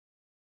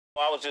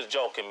I was just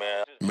joking,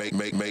 man. Make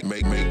money,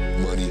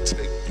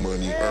 take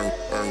money, earn,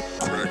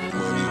 crack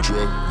money,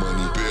 drug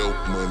money, bail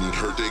money.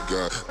 Heard they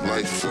got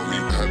life for me,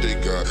 how they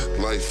got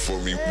life for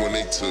me when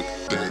they took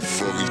that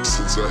from me.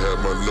 Since I had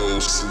my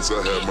nose,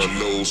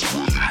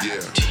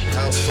 yeah.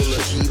 House full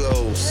of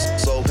kilos,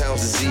 soul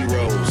pounds of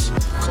zeros.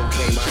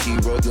 Cocaine my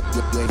hero, you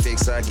ain't fake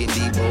side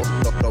getting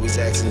Debo. Always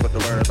asking what to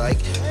learn like.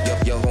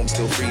 Young home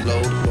still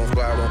freeload.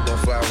 Don't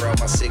fly around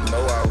my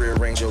signal. I'll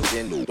rearrange your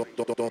dental.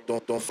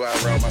 Don't fly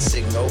around my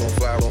signal. Don't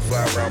fly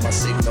around my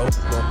signal.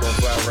 Don't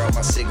fly around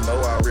my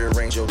signal. I'll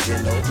rearrange your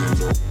dental.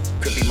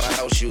 Could be my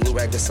house, you look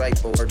like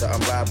disciple. Heard that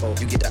I'm liable.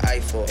 You get the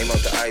eyeball, aim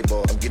out the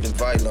eyeball. I'm getting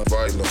violent.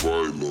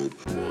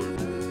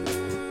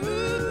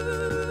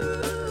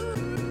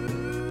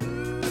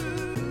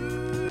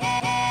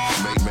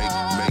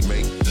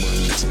 Make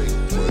money, take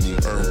money,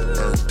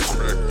 earn,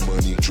 crack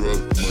money, drug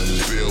money,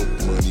 bail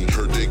money.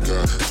 Heard they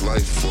got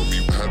life for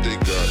me, how they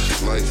got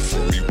life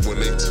for me when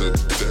they took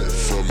that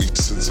from me.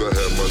 Since I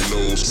had my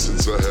nose,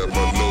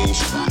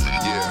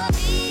 yeah.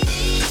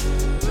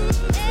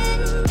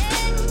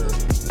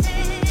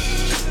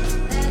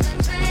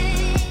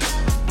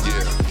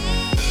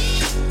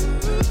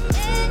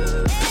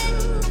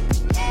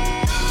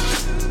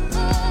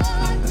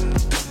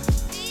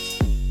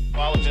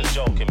 I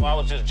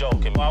was just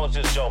joking, man. I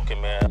was just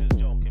joking, man.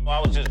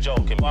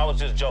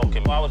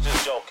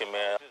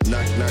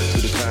 Knock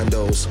through the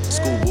condos.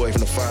 Schoolboy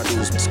from the five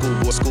dudes.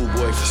 Schoolboy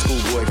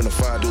from the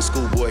five dudes.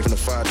 Schoolboy from the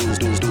five dudes.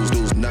 Dudes.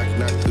 Knock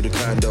through the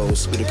condos.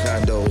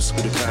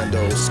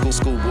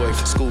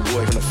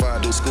 Schoolboy from the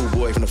five dudes.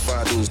 Schoolboy from the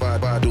five dudes.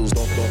 Five dudes.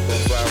 Don't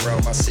fly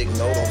around my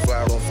signal. Don't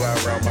fly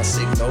around my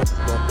signal.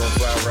 Don't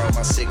fly around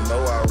my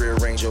signal. I'll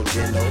rearrange your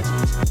dental.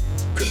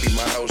 Could be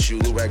my house, you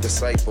look like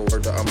disciple.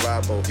 Heard that I'm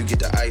liable. You get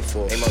the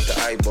eyeball, aim out the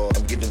eyeball.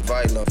 I'm getting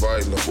violent.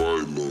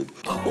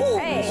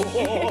 Hey.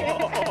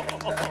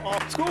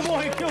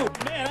 Schoolboy Q,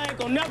 man, I ain't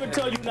gonna never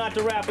tell you not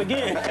to rap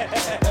again.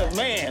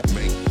 Man.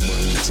 Make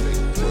money,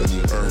 take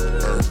money,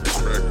 earn,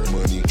 crack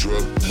money,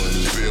 drug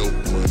money, bail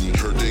money.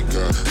 Heard they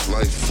got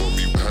life for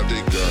me, how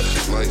they got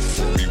life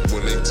for me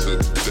when they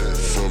took that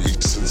from me.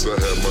 Since I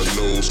had my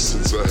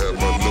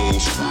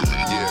nose,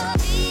 yeah.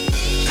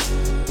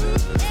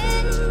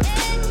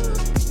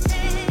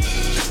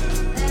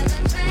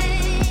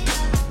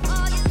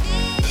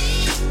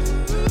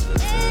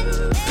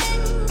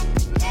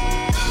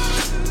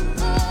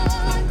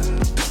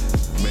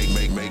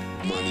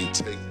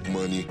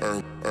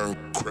 Earn,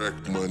 crack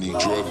money,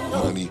 drug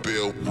money,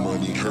 bail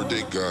money. Heard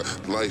they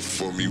got life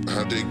for me,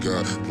 how they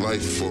got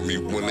life for me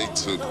when they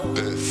took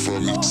that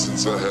from me.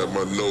 Since I had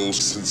my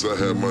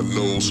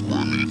nose,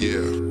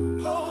 yeah.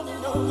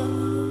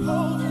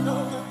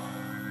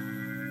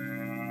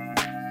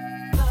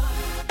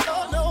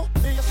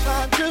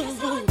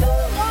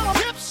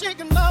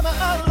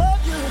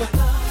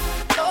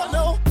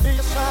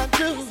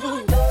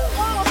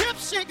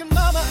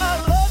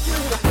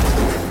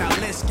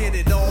 Let's get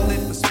it all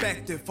in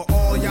perspective. For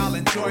all y'all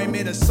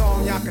enjoyment, a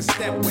song y'all can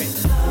step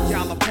with.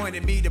 Y'all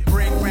appointed me to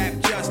bring rap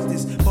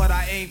justice, but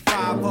I ain't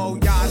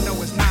 5-0, y'all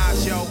know it's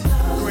Nas, yo.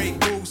 Great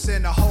goose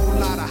and a whole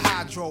lot of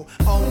hydro.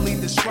 Only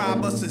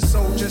describe us as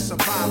soldier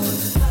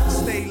survivors.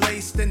 Stay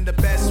laced in the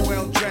best,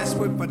 well dressed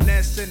with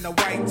finesse in the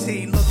white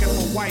tee, looking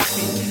for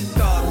wifey.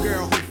 Thug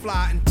girl who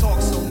fly and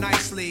talk so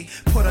nicely.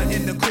 Put her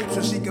in the coupe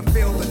so she can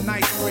feel the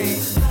night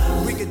breeze.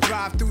 We could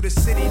drive through the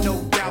city,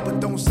 no doubt, but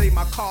don't say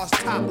my car's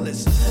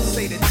topless.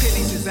 Say the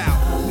titties is out.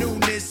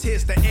 Newness,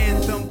 here's the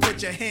anthem.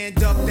 Put your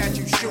hand up that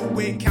you shoot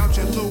with. Count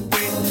your loot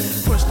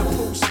with. Push the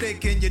pool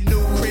stick in your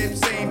new crib.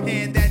 Same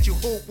hand that you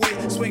hoop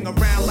with. Swing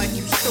around like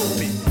you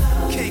stupid.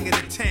 King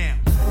of the town.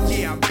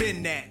 Yeah, I've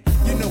been that.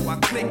 You know I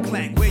click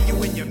clack. Where you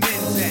and your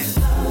men's at?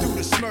 Through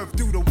the Smurf,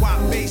 through the wop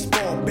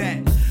baseball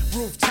bat.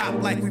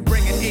 Rooftop like we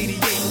bringing 88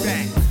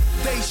 back.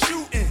 They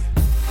shooting.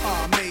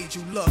 I made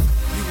you look.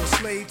 You a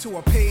slave to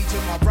a page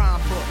in my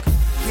rhyme book.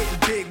 Getting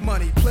big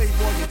money,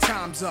 playboy, your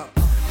time's up.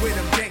 Where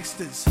them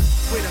gangsters,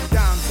 where them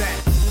dimes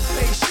at?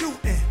 They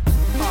shooting,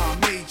 I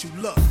made you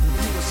look. You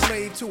a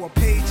slave to a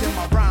page in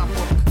my rhyme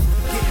book.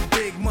 Getting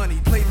big money,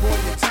 playboy,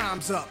 your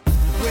time's up.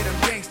 Where them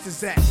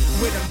gangsters at?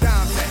 Where them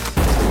dimes at?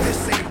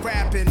 This ain't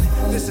rapping,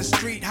 this is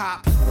street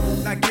hop.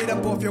 Now get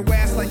up off your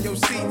ass like your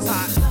seat's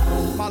hot.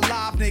 My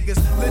live niggas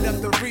lit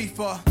up the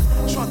reefer.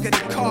 Trunk of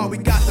the car, we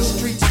got the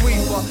street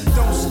sweeper.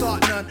 Don't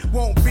start none,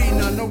 won't be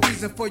none. No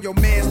reason for your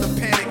mans to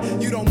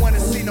panic. You don't wanna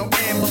see no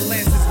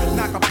ambulances.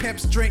 Knock a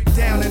pimp's drink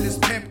down in his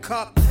pimp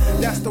cup.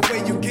 That's the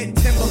way you get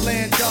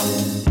Timberland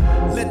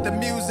up. Let the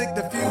music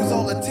diffuse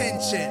all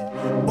attention.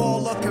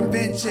 Baller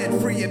convention,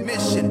 free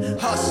admission.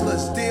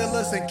 Hustlers,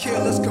 dealers, and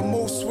killers can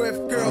move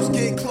swift. Girls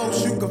get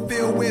close, you can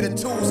feel where the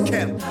tools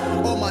kept.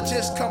 All my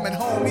just coming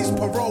homies,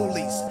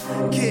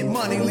 parolees. Get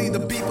money, leave the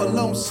beef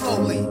alone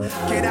slowly.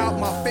 Get out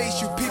my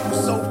face, you people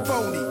so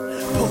phony.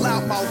 Pull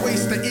out my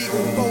waist, the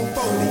eagle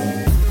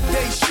 440.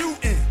 They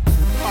shooting,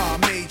 I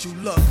made you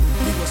look.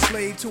 You a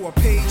slave to a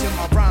page in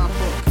my rhyme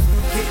book.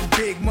 Getting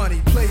big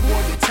money,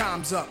 playboy, your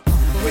time's up.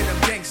 Where them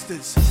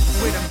gangsters,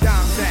 where them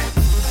dimes at?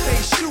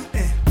 They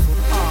shooting,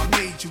 I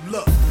made made you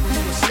look. You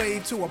a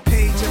slave to a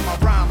page in my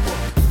rhyme book.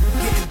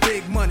 Getting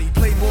big money,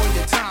 playboy,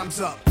 your time's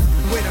up.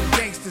 Where them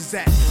gangsters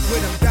at?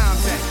 Where them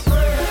dimes at?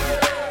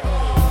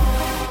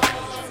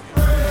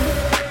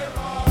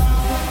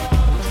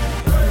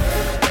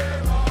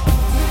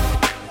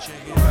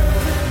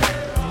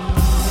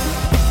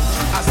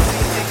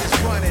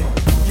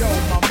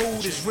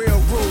 Is real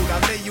rude, I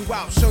lay you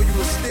out, show you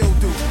what still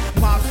do.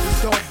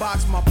 Mobsters don't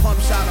box my pump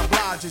shot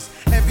obliges.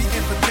 Every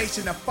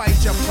invitation to fight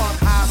your punk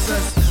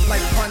houses. Like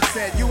Pun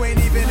said, you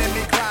ain't even in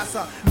me class.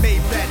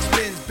 Maybach,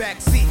 Benz,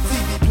 backseat,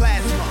 TV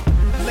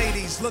plasma.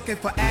 Ladies looking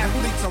for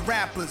athletes or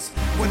rappers.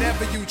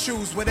 Whatever you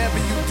choose, whatever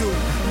you do,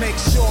 make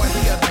sure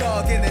he a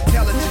thug and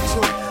intelligent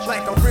too.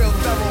 Like a real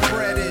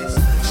thoroughbred is.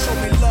 Show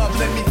me love,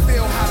 let me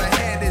feel how the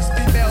hand is.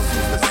 Females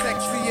who's the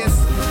sexiest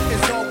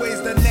is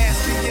always the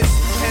nastiest.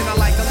 And I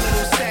like a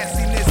little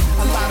sassiness,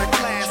 a lot of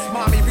class.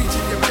 Mommy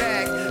reaching your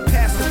bag,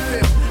 past the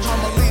fifth. I'm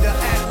a leader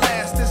at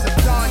last. There's a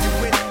dawn you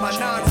with my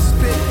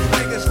non-spit.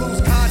 Niggas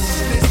lose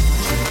consciousness.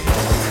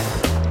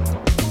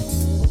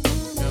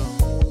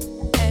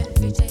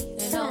 Every day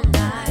and all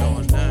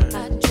night,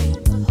 I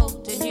dream of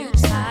holding you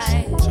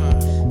tight.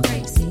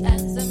 Crazy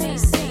as a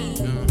VC,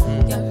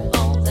 you're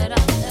all that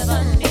I'll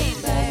ever need,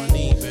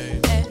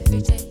 babe.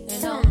 Every day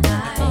and all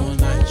night, I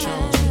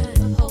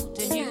dream of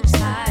holding you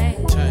tight.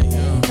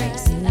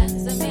 Crazy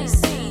as a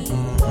VC,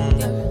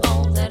 you're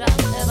all that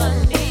I'll ever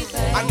need,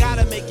 babe. I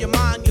gotta make you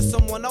mine, you're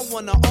someone I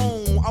wanna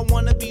own. I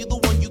wanna be the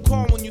one you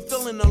call when you're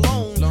feeling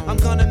alone. I'm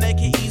gonna make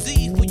it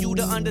easy for you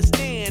to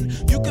understand.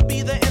 You could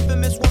be the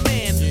infamous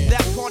woman.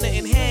 That partner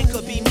in hand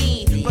could be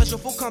me.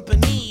 Pleasureful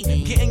company.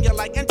 Getting you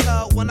like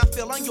enter when I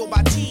feel on your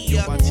body.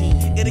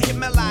 It'll hit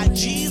me like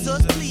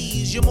Jesus,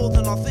 please. You're more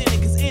than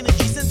authentic, cause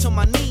energy sent to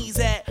my knees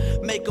at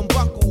make 'em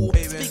buckle.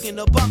 Speaking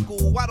of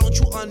buckle, why don't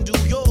you undo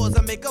yours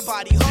and make a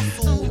body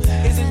hustle?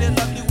 Isn't it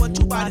lovely when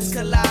two bodies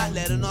collide?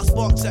 Letting our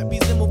sparks that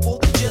resemble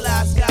both the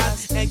July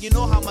skies. And you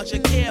know how much I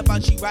care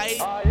about you, right?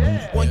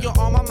 When you're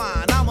on my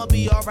mind, I'ma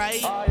be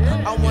alright.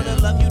 I wanna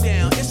love you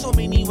down in so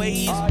many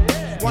ways.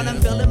 When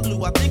I'm feeling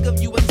blue, I think of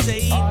you and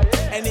say,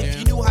 and if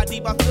you knew how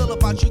deep I feel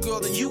about you,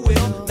 girl, then you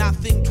will not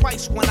think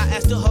twice when I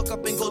ask to hook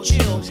up and go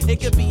chill. It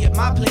could be at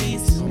my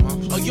place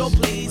or your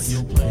place,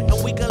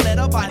 and we could let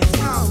our bodies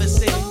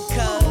conversate.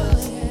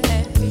 Cause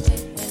Every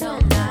day and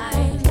all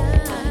night,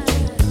 I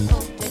dream of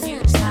holding you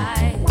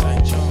tight.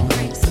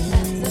 Crazy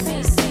as a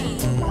VC,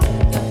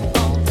 you're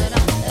all that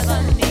I'll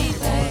ever need,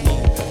 babe.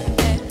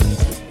 Every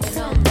day and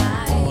all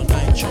night,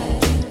 I dream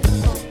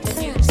of holding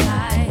you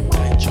tight.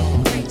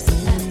 Crazy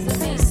as a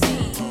VC,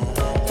 you're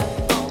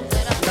all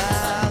that I'll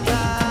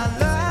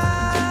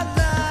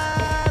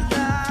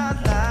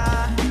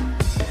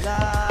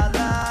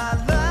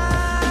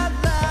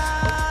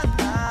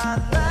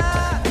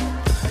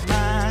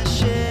My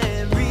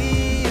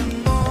Sherry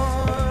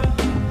Moore,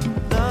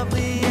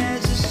 lovely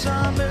as a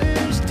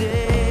summer's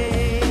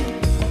day.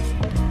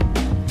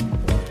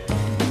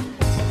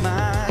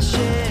 My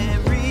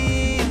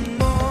Sherry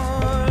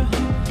Moore,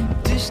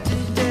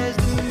 distant as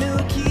the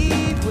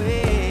Milky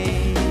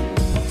Way.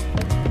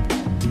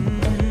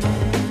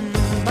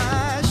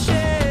 My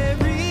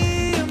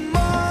Sherry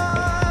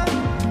Moore,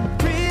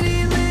 pretty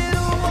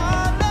little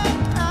one that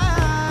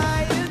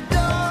I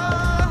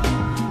adore.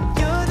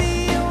 You're the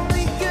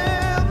only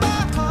girl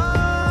my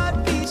heart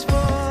beats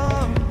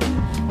for.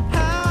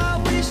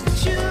 I wish that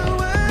you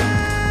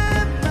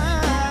were mine.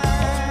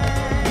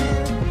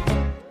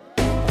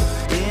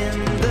 In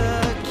the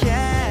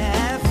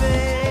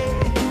cafe,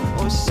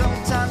 or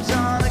sometimes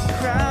on a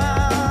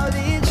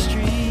crowded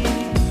street.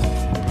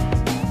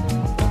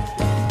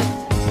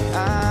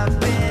 I've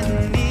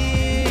been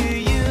near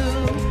you,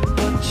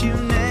 but you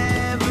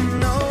never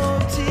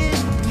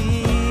noticed me.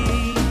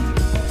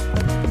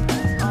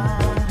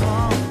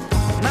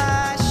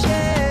 My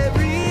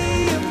Sherry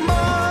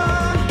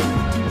Moore,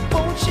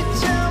 won't you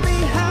tell me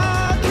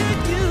how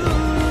could you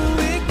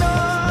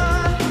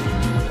ignore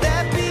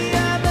that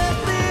behind that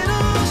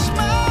little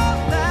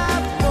smile I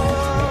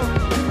wore?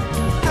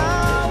 I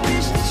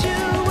wish that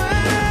you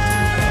were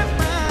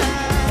mine.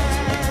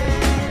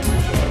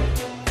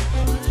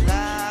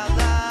 La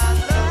la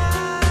la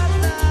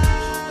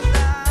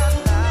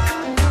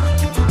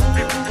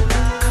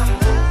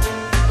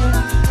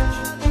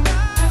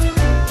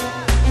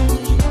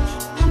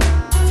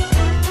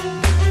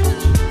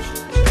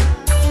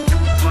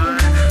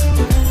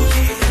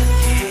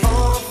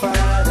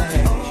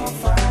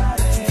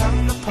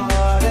time to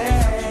party.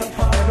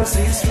 Never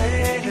see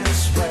swing and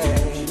sway.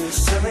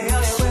 Tell me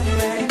are you with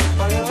me?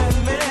 Are you with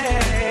me?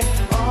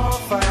 On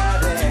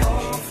Friday,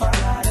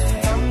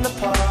 time to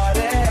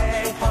party.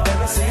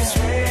 Never see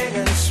swing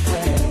and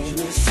sway.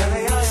 Tell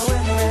me are you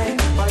with me?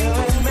 Are you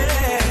with me?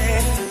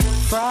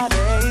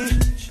 Friday,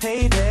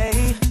 payday,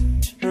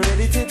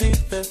 ready to do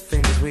the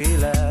things we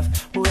love.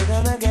 We're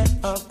gonna get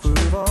a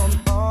groove on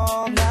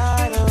all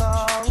night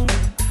long.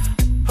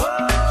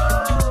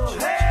 Oh,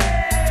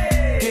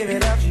 hey! Give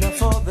it up now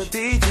for the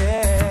DJ.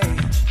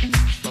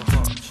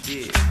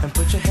 And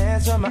put your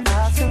hands on my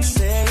eyes and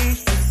say,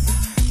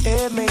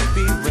 it may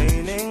be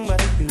raining,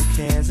 but you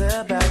can't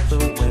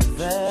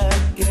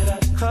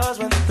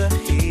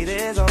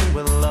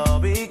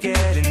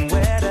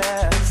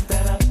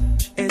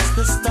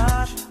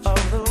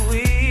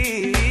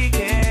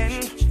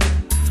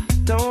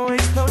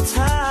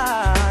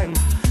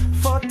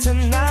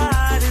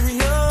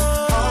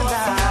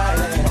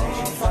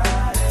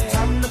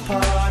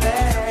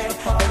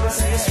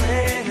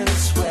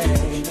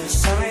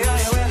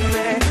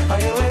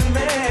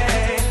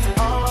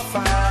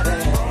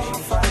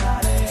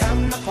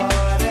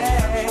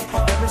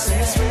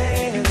see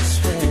swing,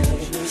 swing.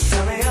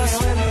 Tell me, are you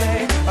with me?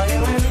 Are you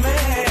with me?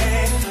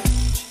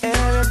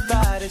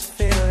 Everybody's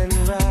feeling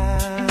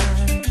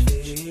right,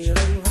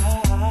 feeling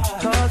right.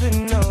 'Cause we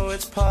know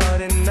it's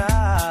party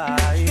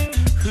night.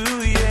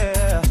 Ooh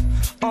yeah,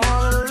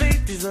 all the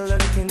ladies are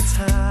looking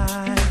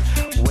tight.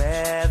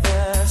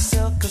 Weather,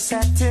 silk or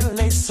satin,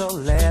 lace or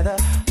leather.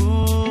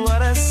 Ooh,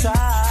 what a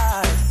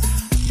sight.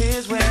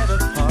 Here's where the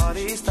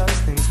party starts.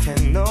 Things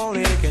can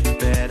only get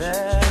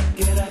better.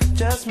 Get up,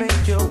 just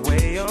make your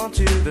way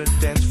onto the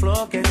dance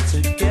floor. Get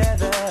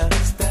together.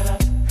 Stand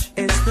up.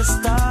 It's the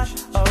start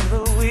of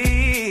the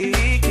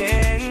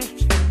weekend.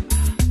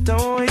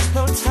 Don't waste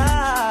no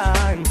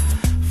time,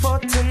 for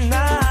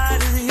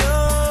tonight is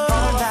your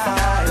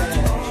night.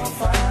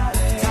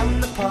 Time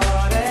to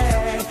party.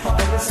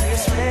 Let me see you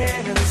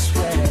swing and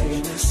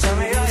swing. Tell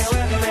me, are you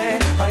with me?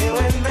 Are you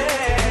with me?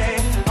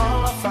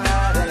 On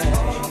Friday.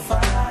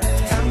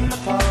 Time to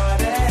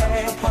party.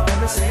 Let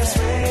me see you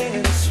swing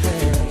and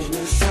swing.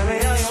 Tell me,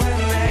 are you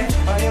with me?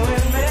 Are you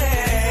with me?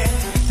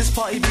 This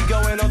party be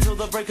going on till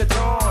the break of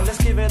dawn. Let's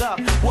give it up.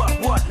 What?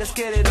 Let's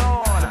get it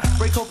on.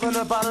 Break open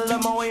a bottle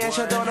of Moe and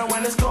Shadona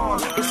when it's gone.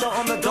 It's all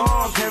on the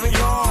dawn, carry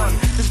on.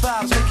 This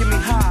vibe's making me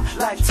high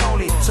like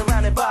Tony.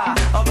 Surrounded by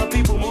other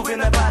people moving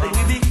their body.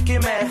 We be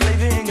kicking mad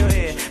flavor in your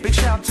ear. Big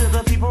shout to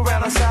the people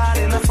around the side,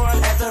 in the front,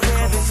 at the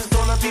rear. This is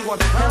gonna be one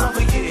hell of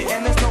a year.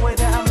 And there's no way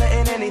that I'm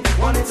letting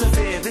anyone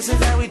interfere. This is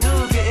how we do,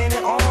 getting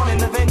it on in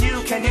the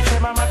venue. Can you clear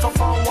my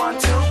microphone? 1,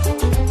 2.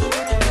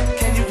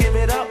 Can you give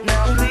it up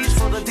now, please,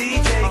 for the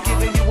DJ?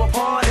 Giving you a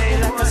party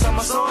like a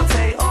summer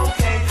saute.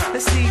 Okay,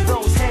 let's see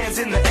those hands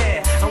in the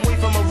air and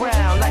wave them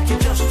around like you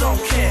just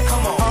don't care.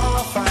 Come on.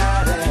 On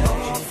Friday,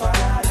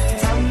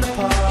 time to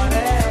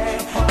party.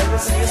 Let me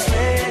see you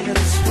swing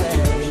and swing.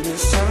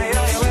 Tell me,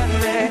 are you with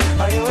me?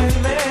 Are you with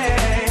me?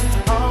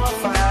 On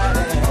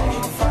Friday,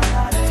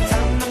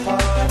 time to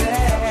party.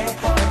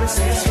 Let me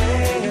see you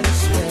swing and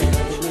swing.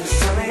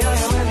 Tell me, are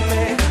you with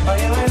me? Are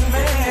you with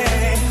me?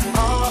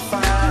 On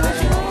Friday,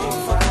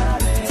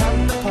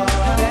 time to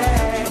party.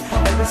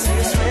 Let me see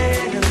you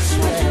swing and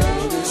swing.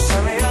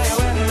 Tell me, are you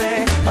with me?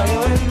 Are you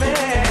with me?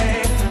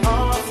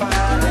 On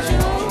Friday,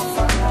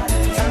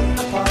 time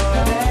to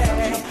party.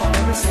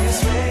 Let me see you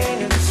swing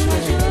and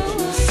swing.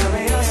 Tell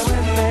me, are you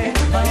with me?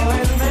 Are you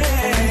with me?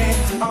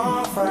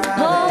 On Friday.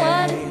 Oh,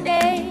 what a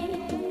day,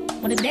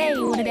 what a day,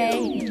 what a day.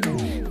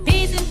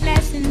 Peace and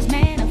blessings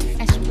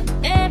manifest with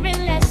every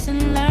lesson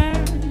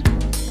learned.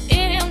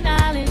 If your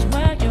knowledge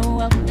were your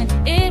wealth, then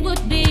it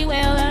would be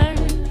well earned.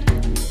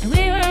 And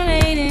we were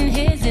made in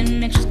His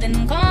image,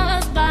 then call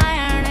us by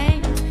our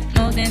name.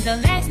 Most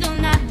intellects do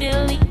not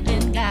believe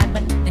in God,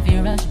 but they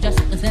fear us just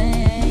the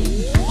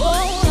same.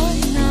 Oh,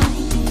 no,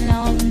 no,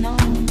 no.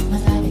 My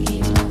life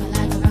keeps moving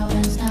like a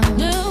rolling stone.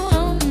 No,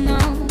 no,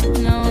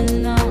 no,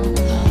 no.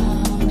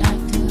 All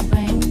night to the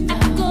break. I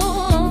go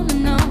on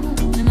and on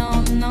and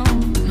on and on.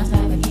 My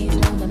life keeps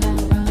moving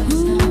like a rolling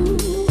stone.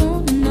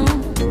 No,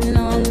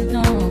 no,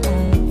 no.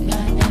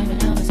 God damn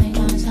it, I was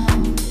singing my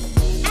song.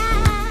 I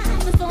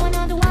was going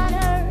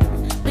underwater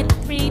with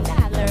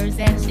 $3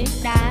 and 6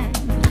 dimes.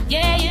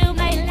 Yeah, you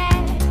may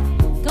laugh,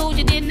 'cause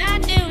you did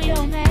not do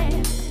your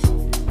math.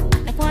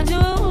 Like 1,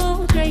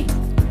 2, 3.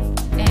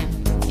 Damn,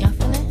 y'all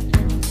feel it?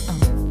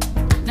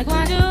 Like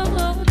 1,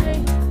 2,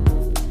 3.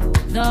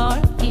 The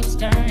earth keeps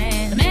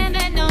turning. The man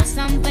that knows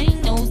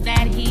something knows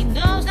that he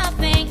knows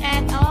nothing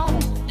at all.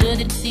 Does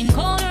it seem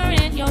colder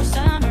in your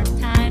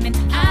summertime and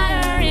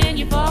hotter in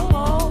your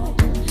fall?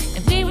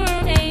 If we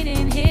were made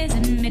in His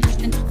image,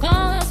 then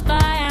call us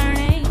by our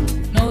name.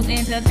 Most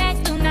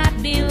intellects do not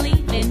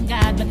believe in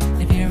God, but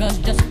they fear us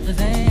just the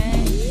same.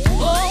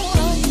 Oh,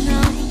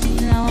 no,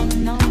 no,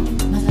 no.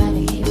 My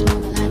life keeps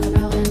moving like a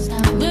rolling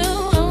stone. No,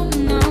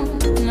 no,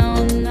 no,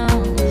 no.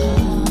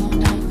 All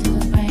night to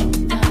the break.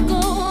 I go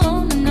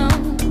on and on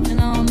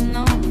and on and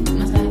on.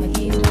 My life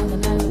keeps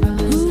moving like a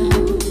rolling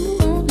stone.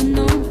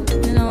 No,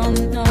 no,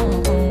 no.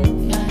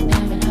 God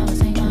damn it, I was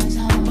singing my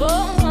song.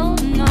 Oh,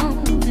 no,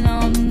 no,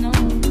 no.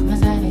 My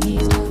life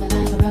keeps moving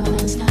like a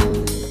rolling stone.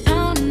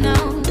 Oh, no,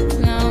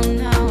 no,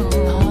 no.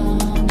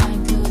 All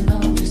night to the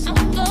rolling stone.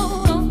 I go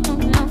on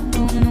and on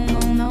and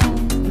on and on.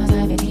 My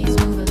life keeps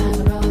moving like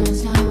a rolling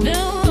stone. No,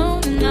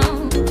 no,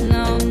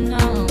 no,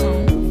 no.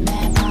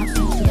 Mad fox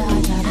to the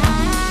God,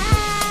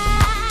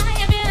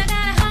 I feel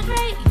kinda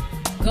hungry,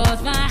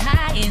 'cause my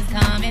high is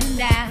coming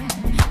down.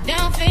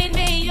 Don't feed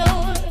me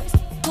yours,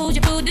 'cause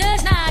your food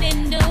does not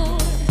endure.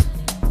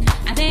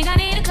 I think I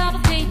need a cup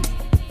of tea.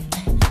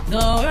 The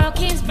world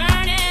keeps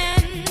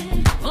burning.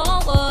 Oh,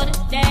 what a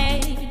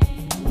day,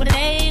 what a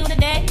day, what a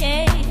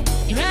day.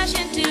 You rush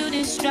into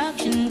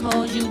destruction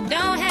 'cause you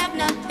don't have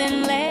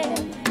nothing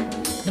left.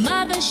 The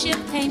mothership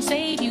can't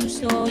save you,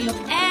 so your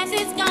ass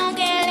is gon'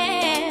 get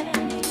left.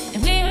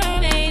 If we were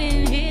made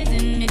in His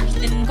image,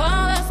 then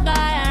call us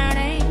by our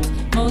names.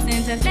 Most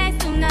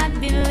intellects do not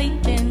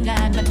believe in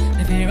God, but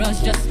they fear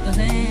us just the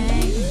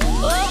same.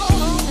 Oh,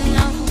 no,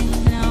 no,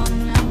 no.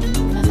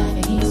 My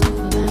life keeps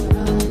moving like a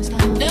rolling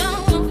stone. No,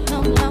 no, no,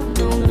 no,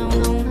 no, no,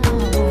 no.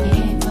 You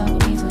can't fuck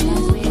with me, so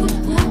let's leave it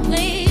alone.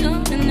 Please.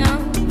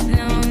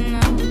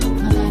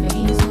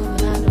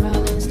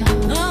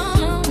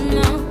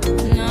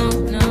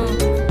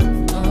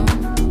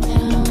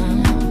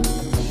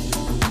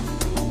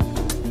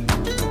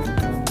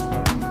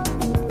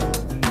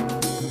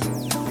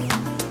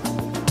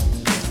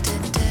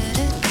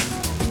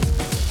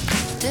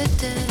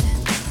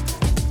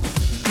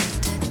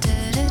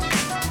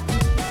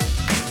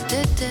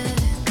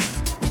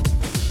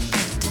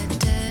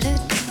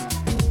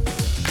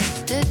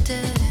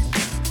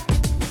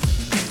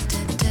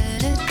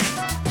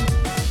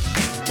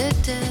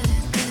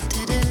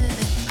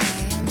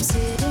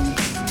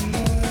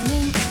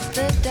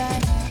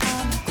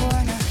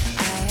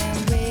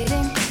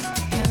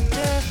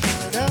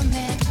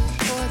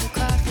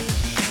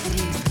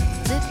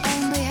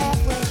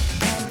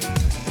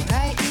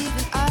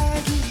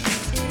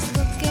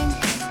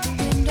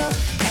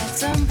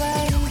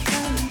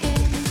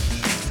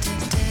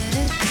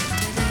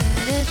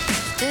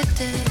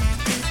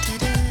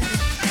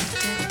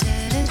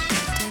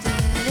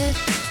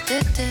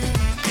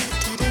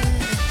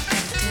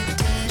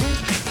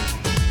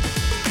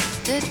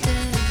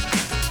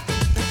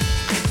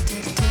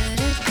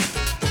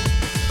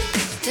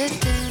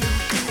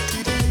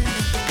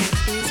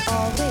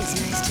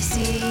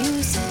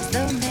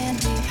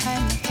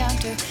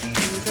 closer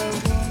to the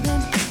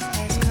woman who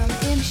has come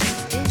in. She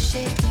is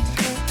shaking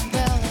her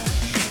umbrella,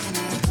 and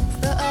I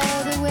look the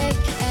other way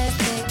as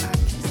they are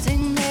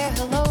kissing their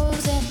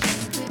hellos and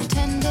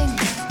pretending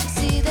not to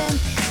see them.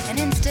 And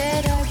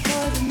instead I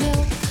pour the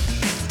milk.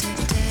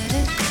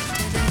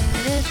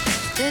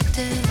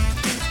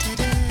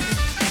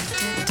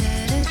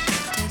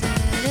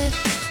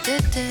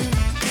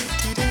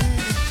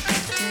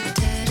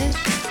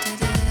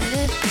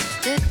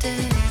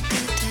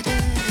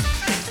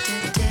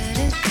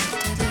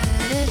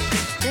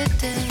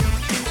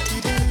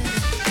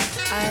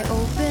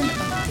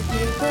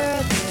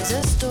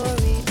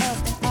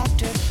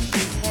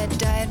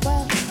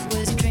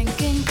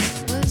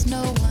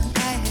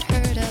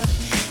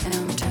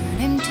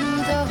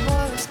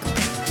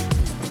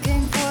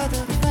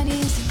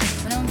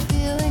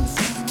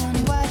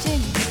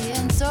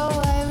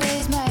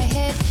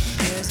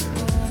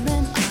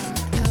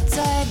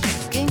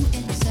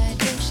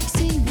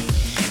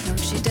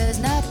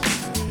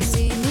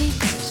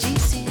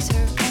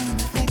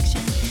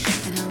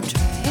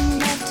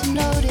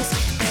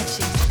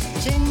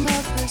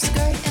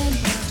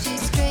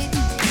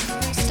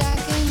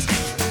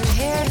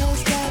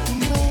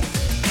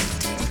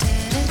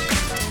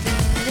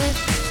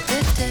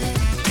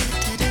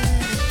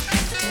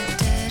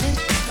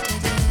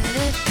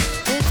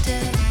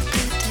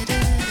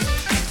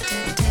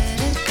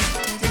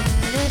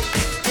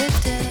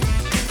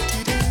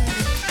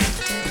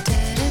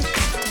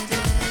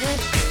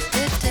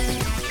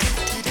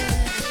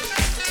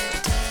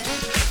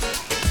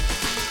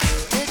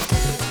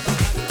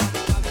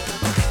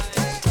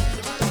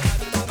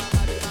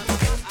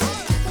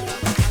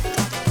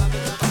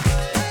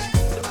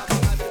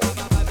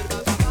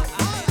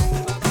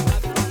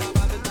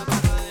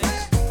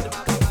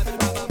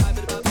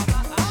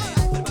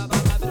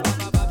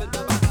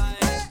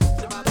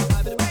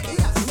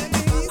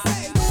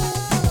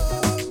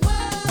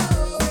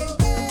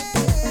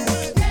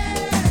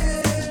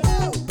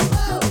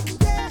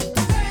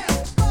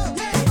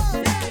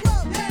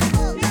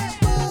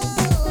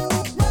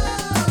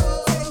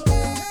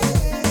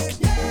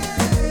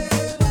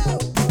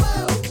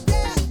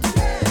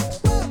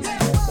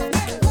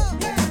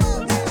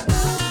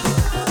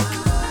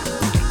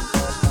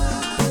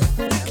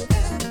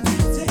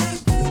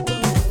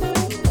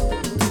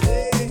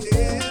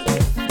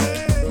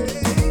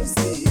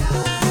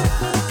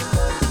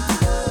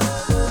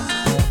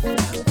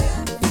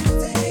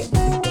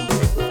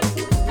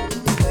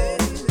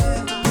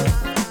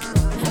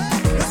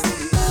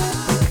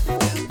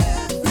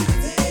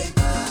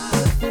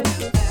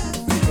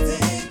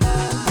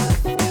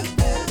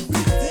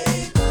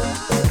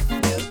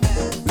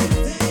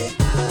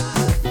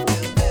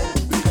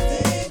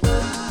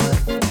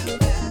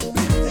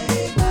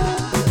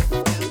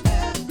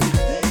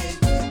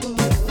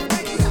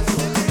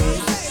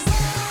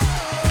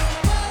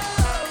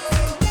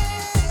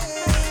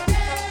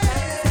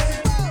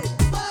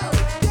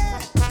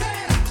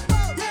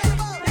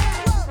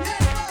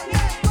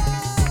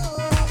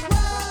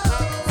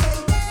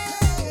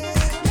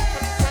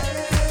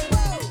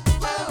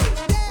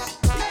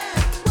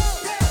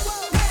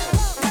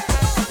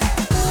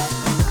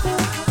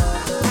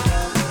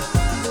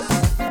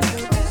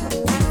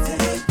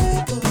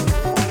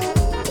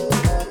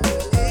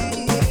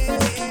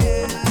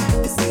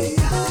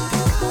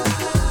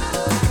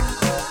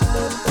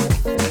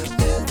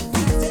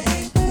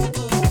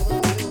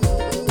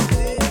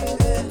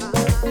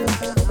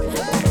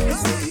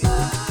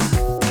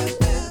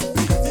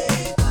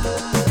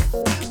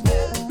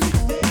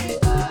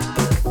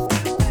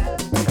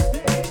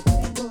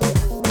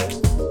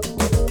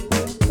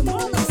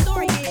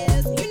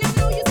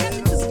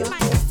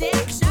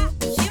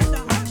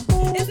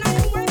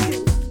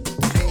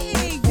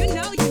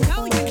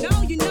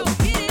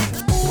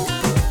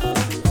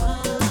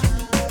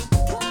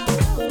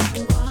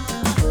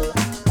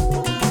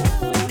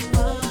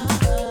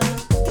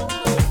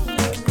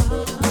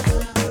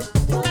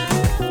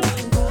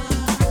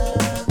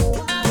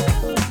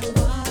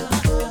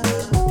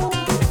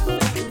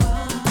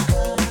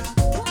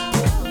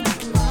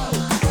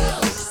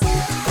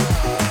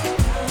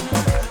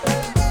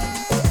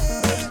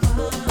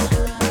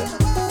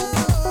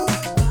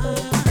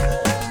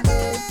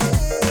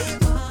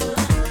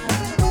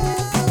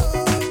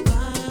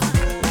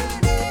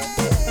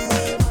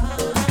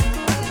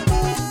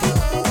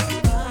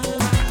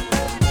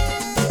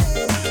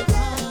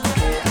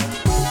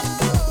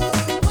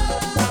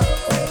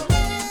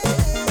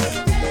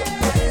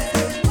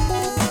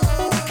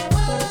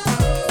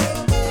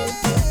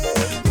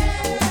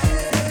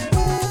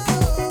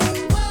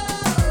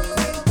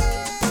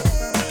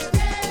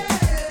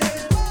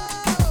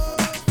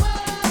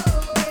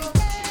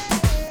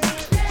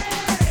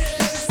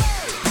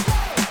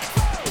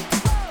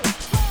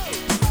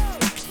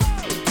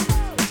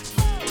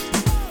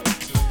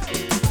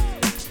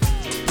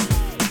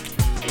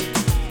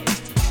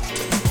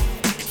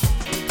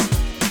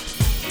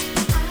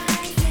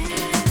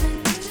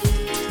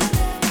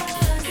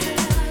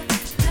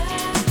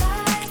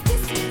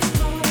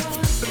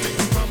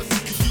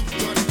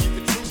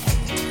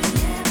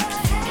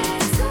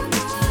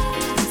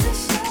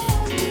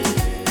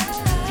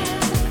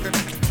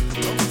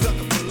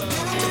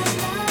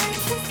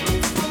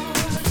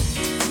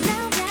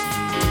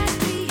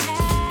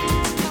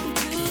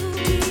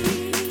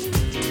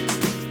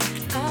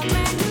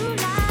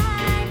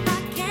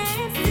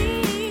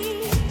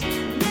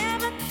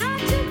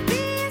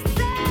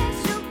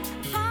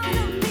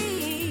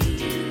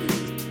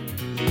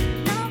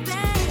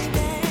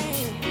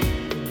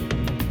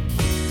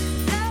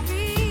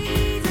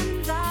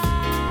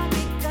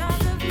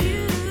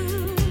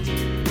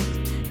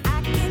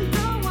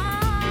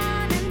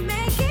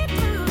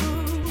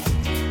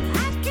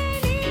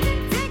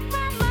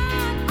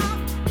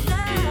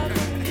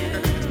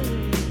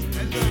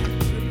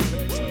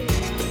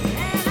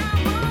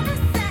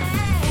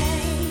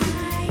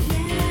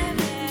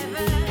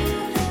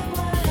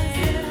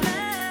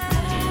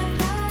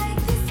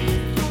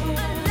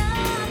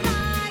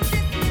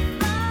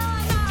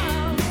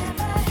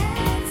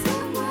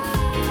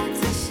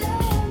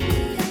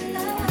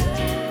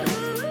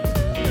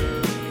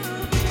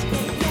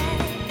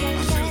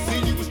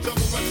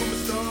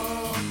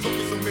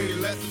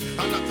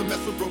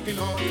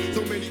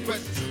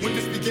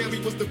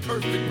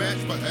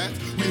 raps.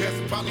 We had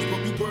some problems, but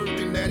we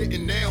working at it,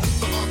 and now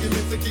the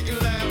arguments are getting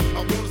loud.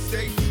 I wanna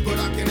stay, but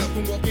I can't help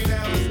from walking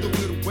out. Let's do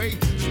it away.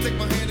 Just take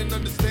my hand and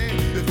understand.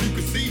 If you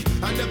could see,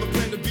 I never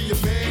planned to be a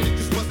man. It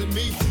just wasn't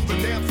me. But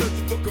now I'm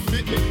searching for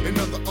commitment and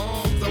other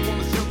arms. I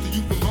wanna shelter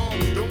you from harm.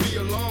 Don't be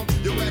alarmed.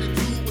 Your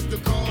attitude was the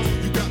cause.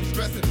 You got me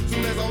stressing.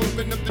 Soon as I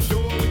open up the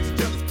door with your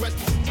jealous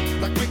questions,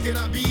 like when can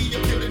I be?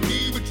 You're killing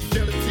me with your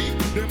jealousy.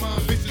 Then my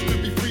ambitions to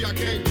be free, I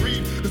can't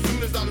breathe. As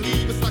soon as I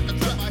leave, it's like a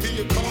trap. I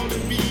hear you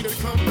calling me to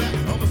come back.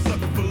 I'm a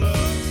sucker for love.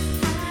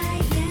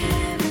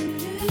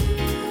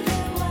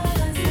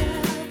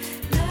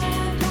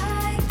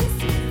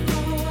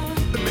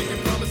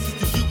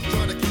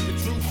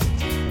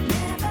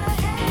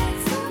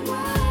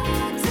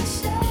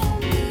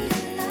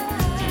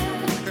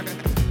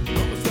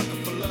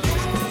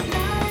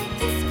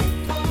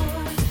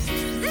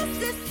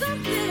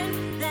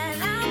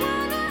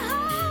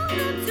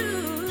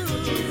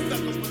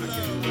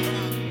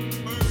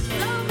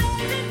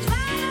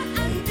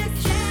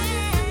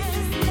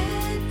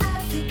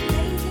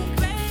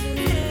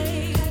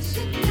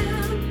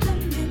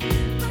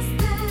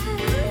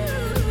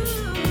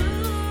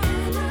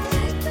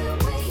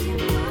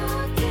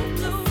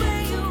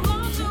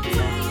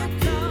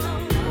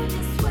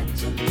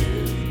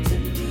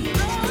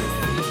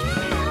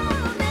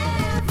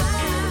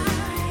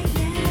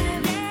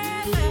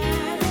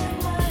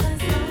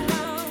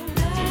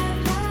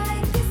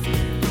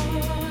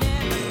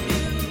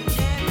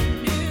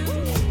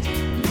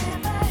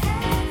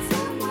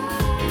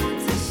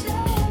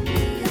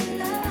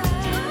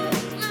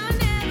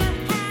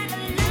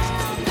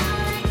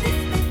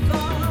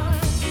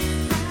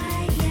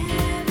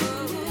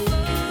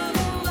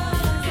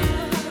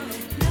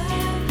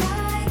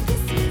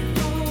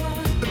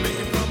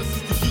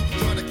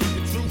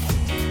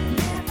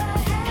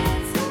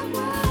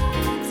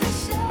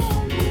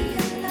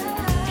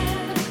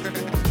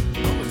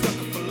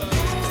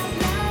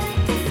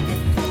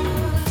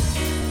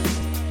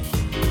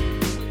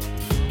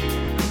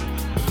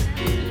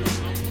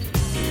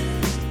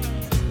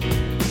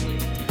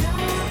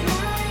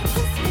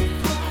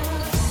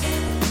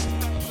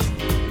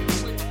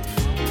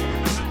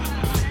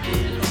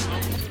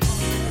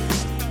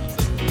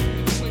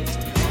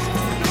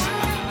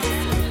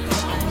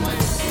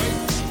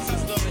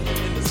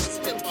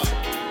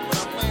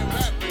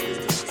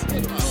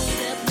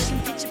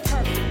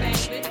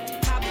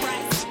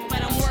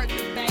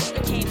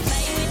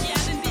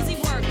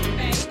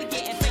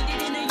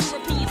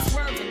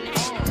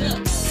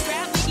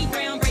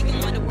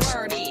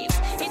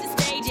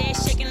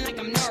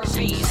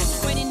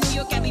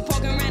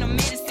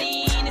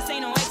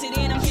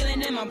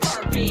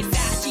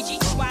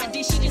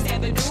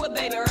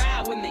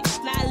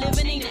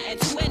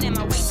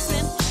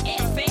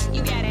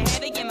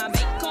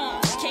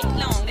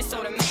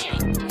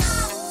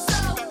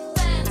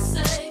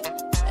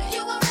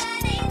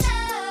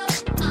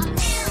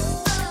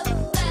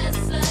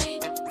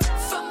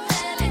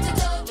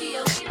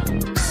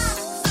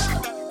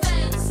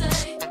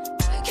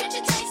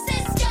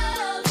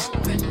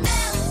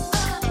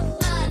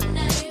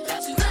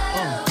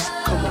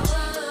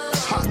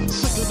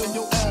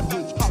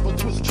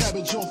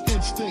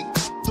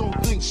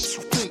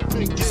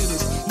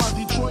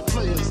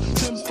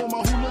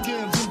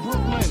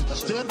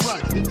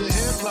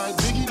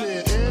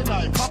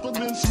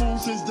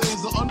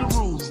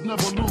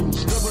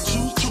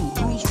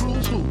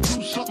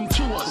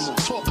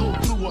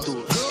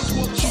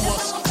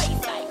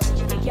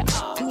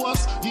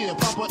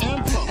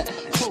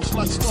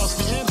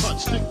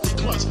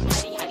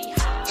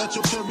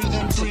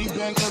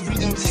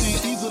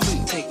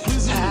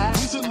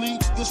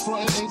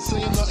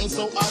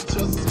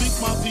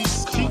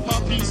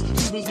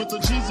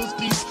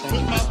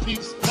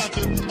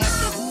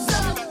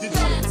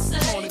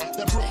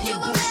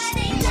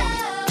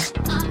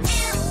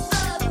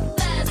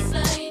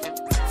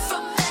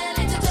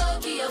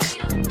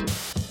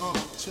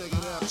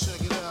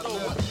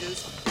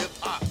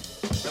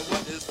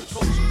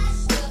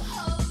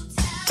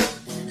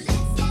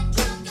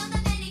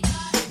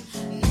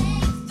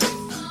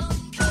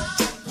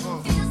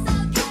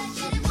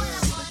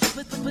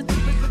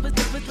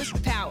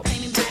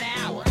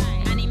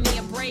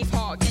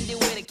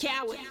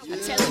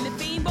 Tell him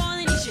if he ain't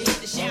ballin', he should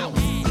hit the shower.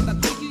 If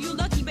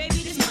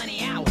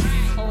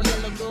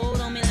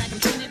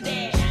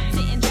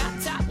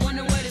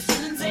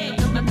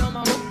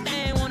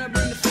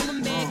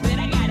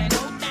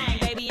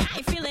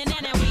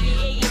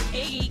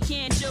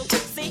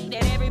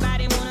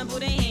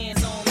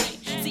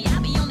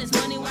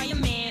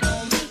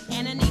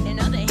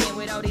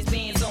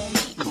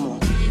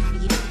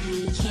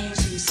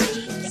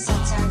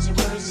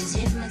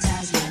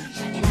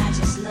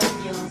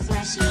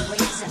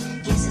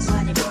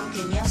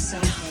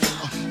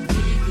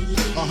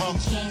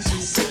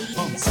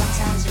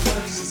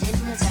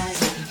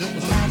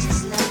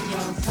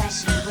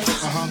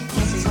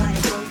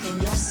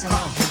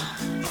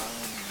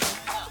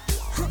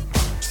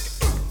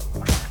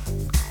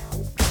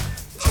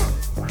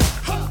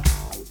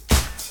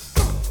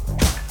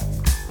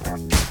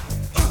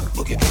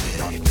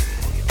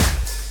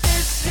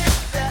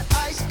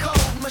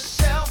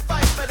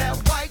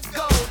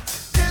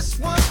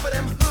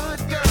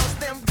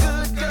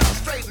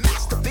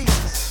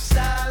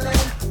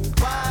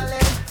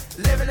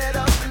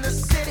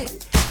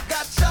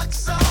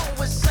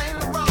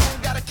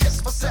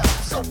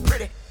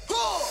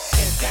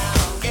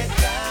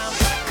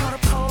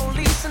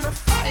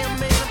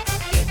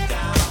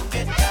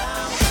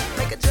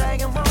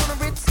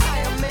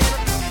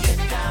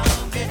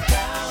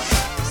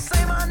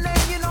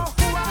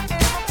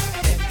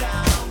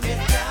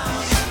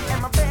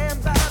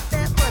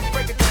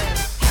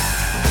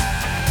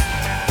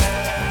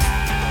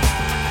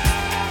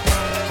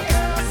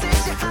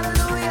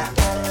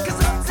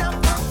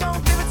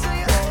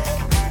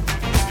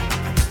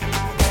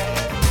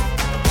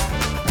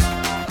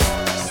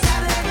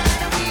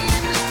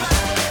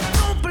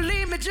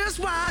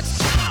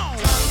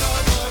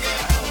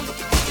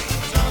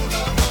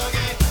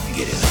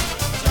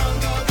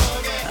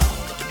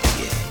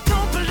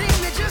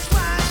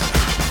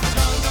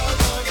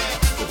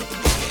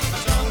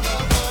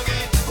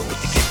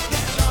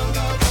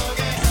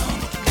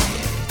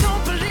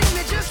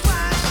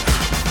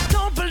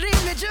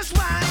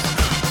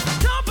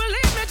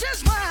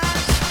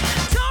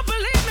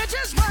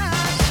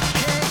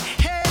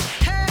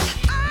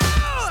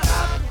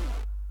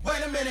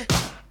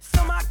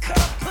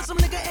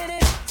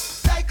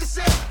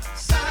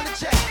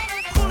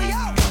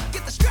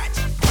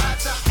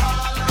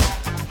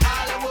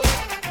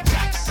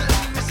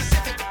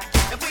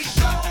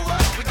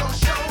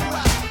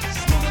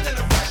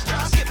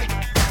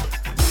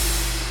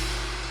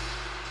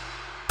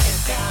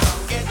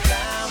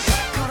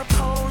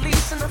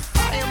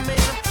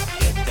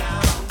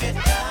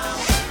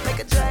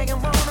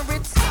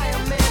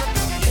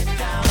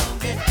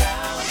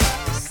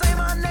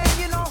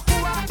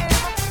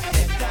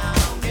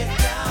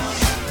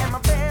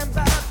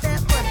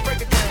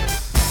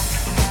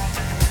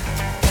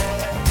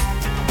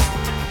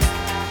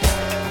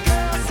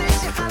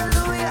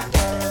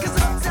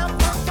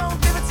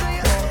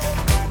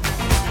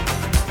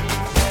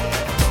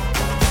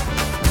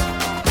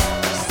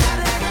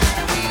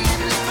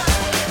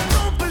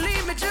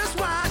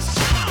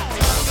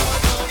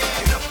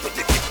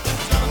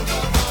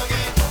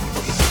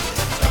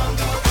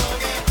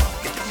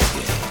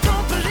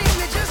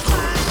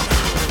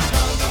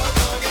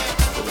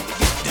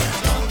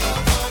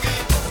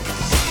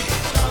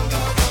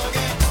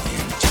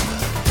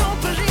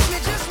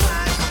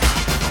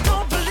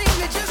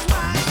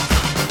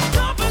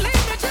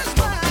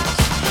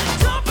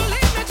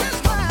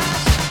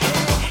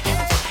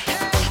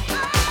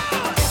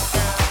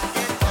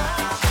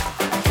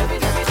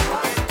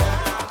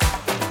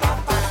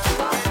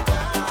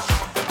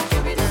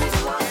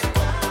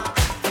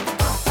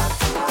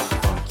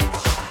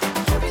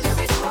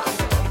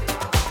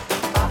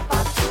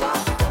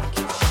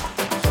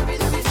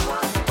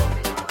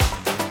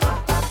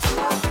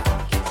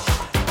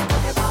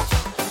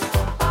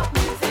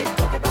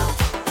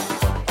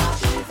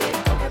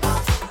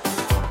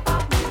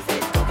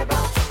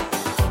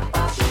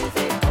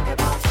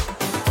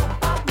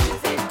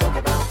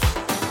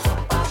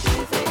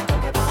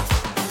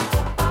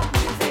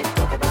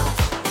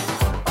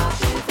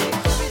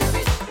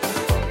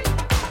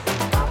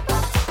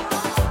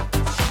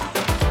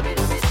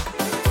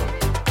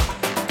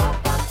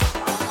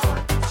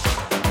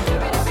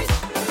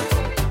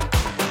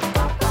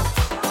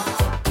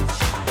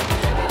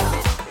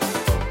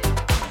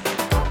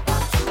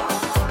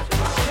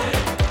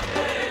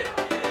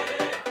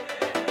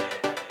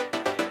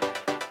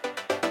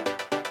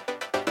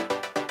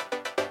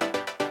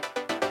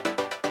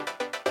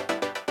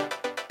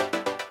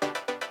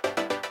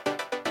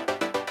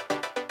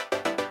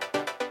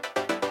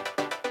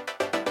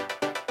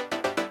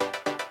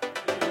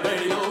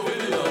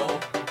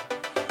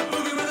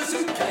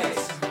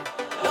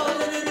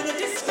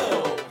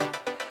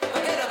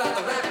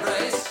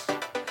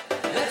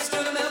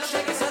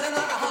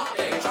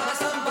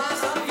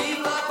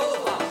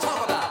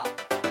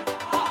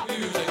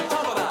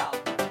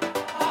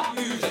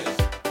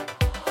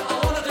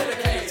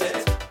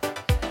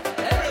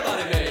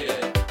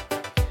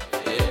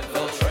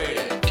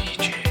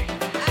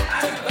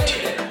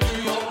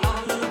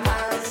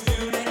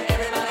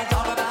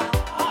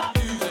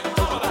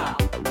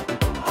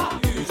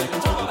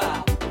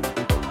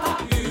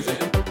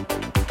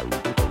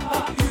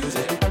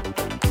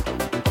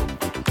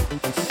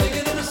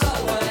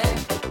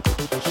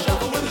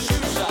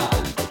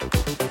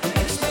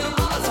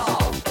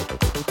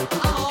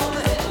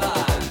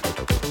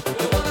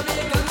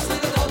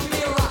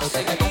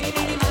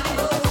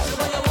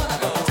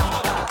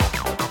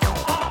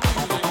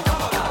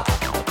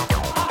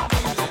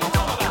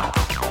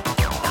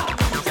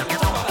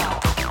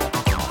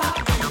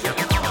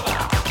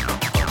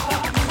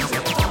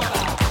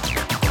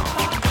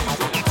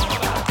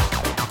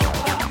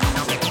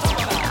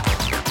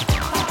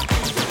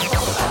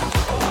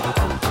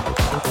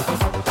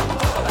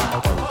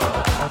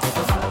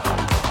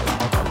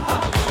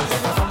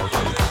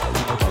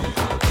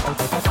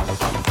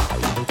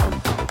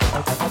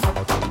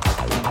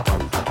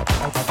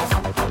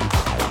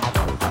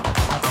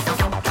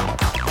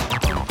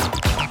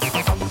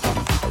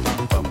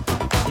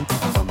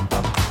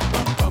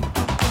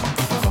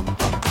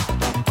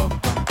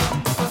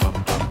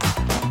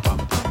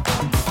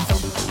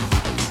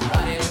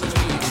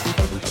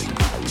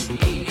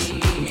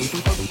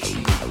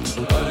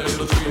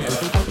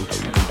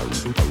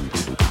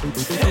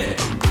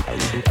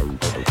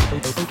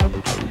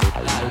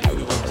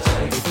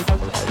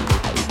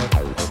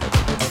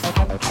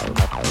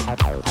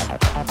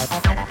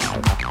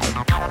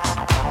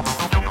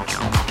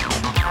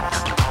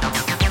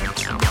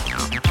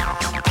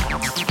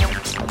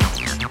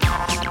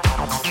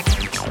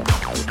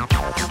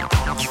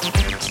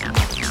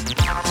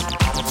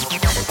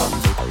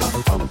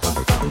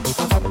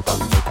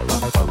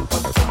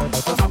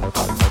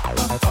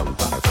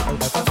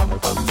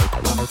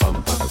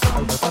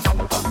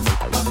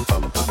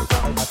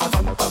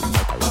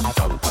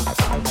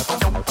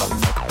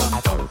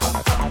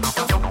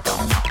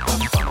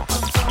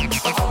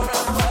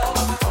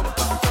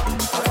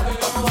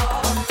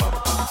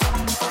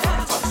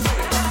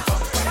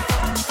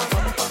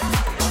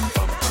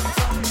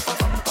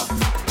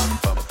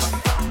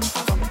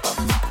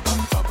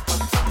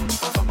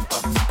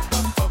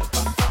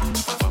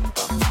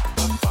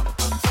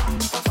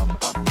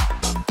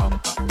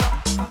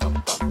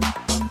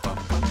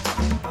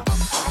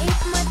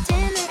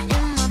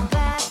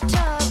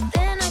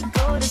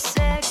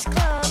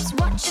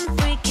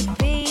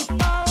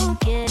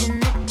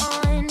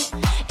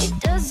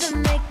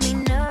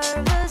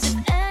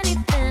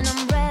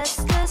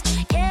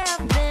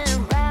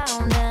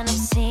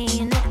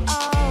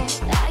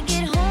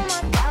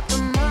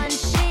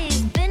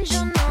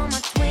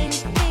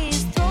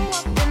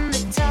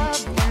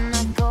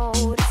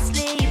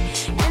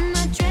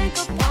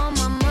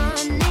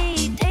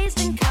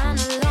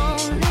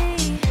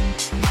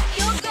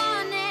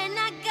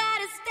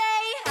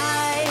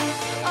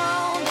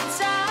All the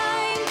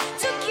time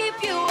to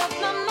keep you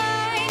off my mind.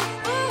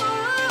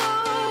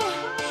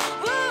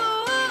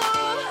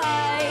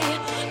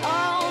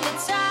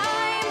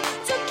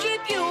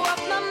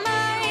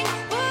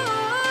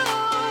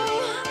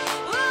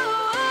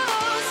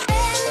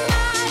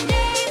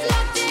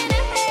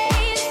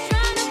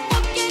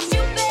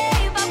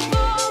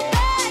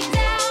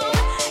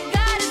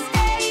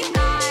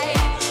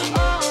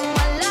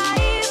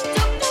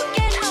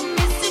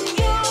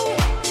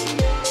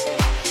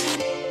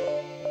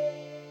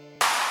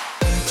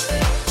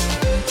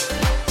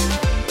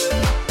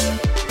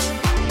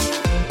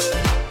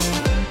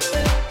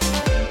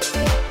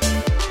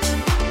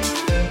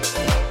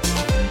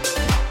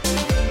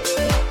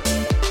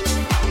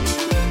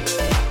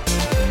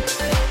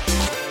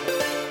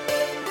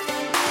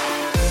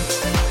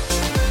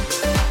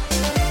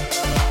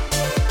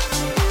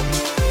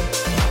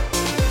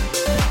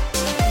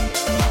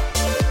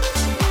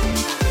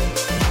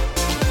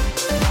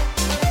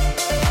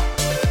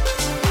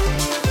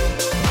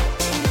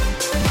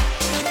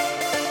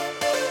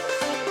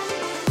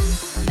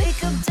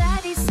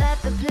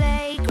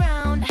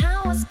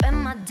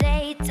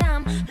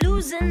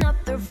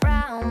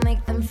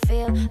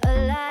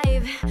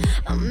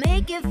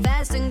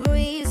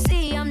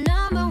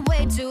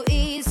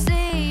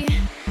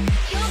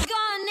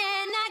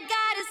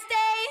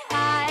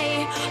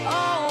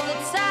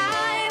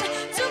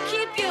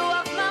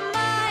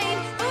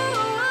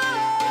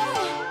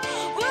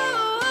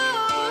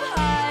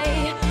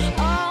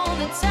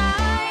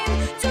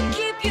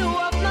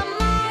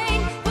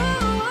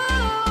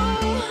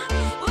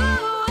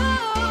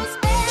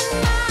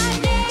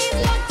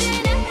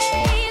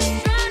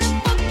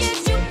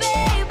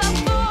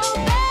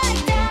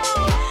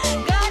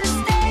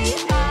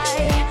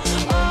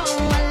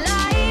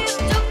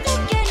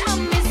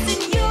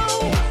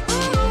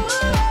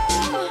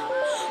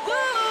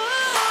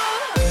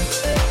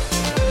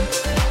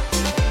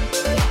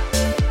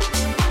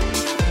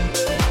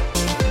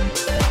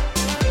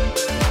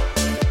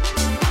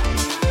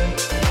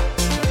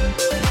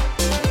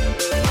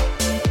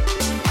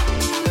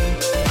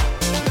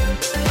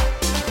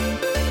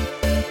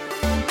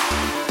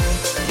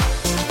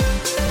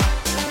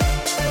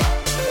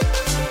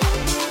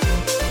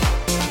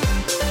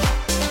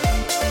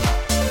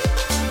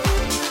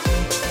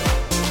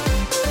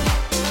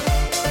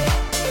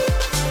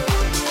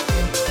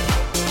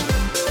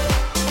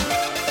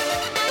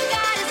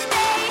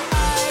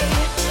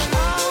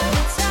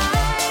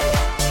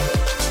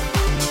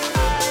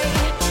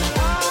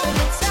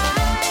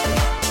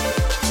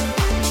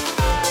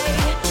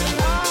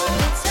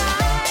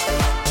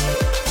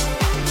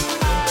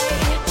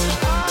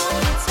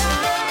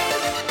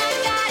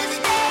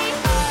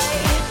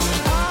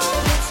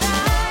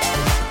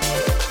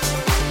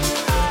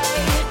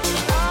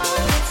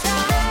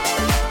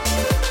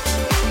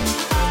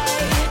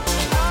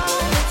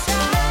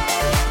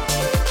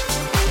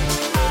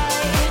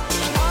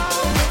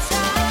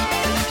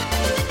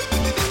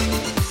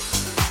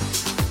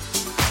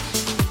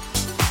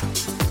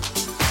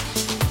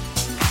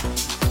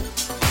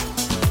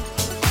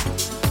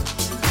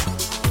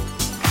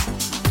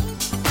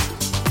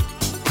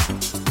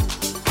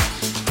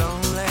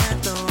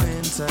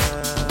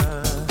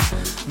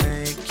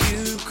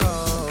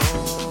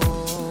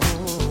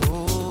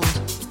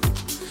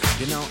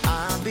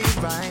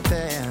 right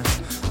there.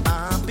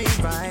 I'll be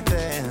right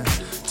there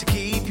to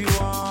keep you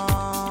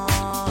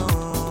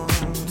warm.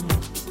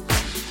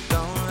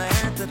 Don't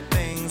let the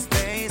things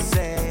they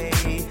say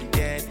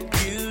get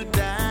you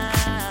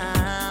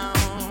down.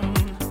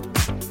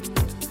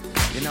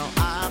 You know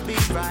I'll be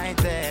right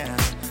there.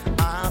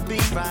 I'll be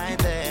right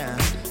there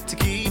to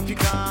keep you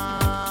calm.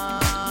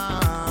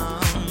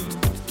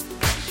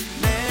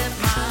 Let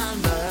my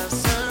love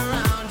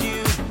surround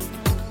you.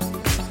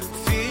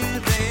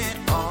 Feel it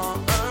all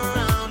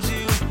around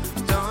you.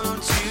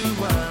 Don't you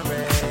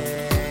worry.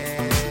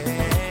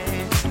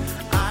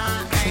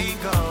 I ain't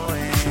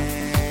going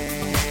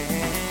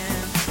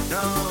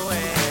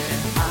nowhere.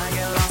 I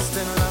get lost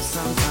in love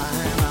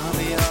sometime. I'll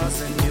be yours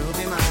and you'll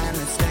be mine.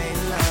 And stay in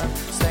love,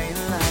 stay in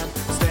love,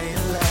 stay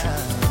in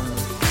love.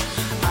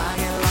 I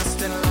get lost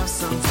in love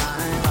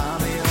sometime. I'll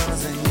be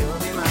yours and you'll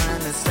be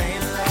mine. And stay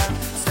in love,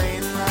 stay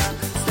in love,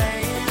 stay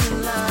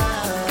in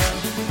love.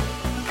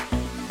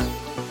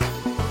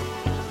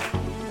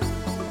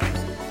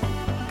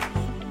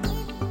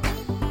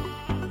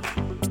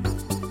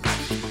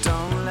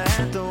 Don't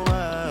let the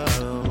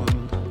world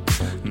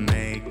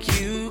make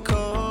you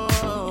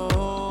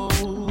cold.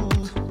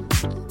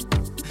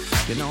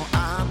 You know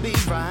I'll be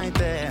right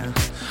there.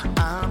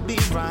 I'll be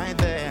right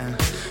there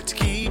to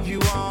keep you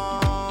warm.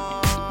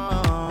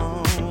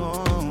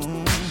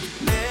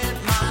 Let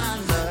my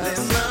love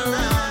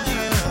surround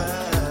you.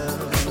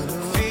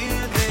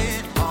 Feel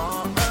it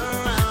all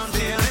around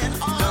you.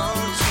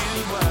 Don't you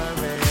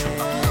worry.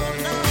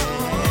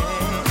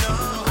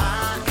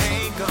 I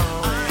ain't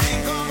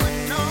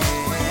going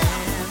nowhere.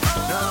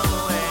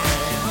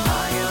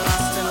 I get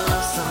lost in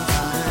love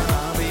sometime.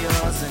 I'll be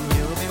yours and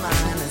you'll be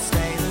mine. And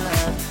stay in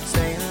love,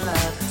 stay in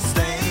love,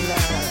 stay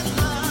in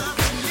love.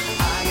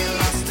 I get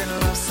lost in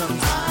love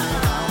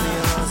sometime. I'll be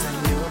yours and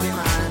you'll be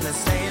mine. And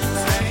stay in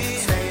love,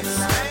 stay in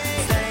love,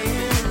 stay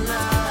in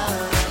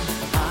love.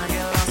 I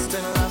get lost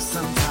in love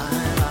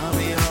sometime. I'll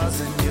be yours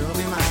and you'll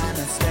be mine.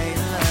 And stay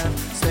in love,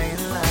 stay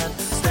in love,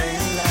 stay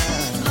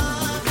in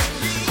love.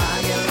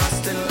 I get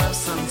lost in love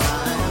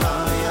sometime.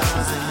 I'll be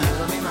yours and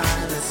you'll be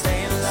mine. And stay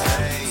in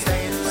love,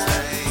 stay in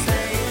love,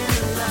 stay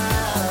in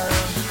love.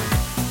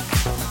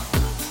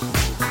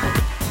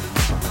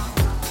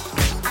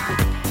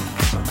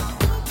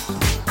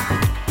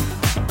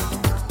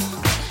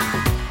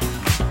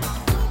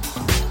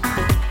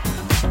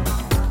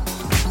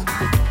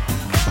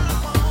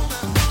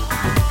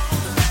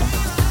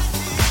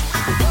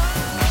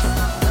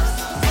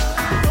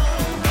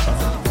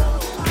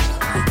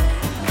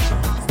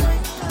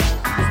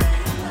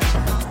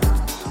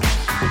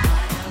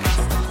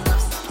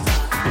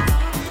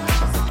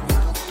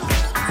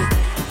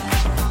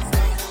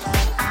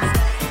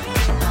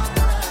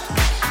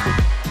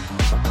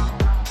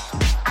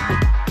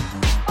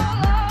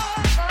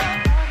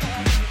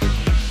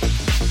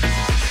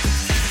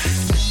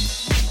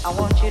 I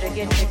want you to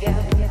get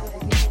together.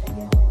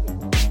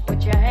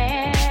 Put your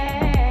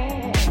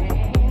hands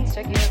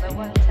together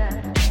one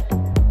time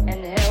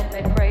and help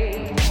me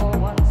pray for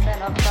one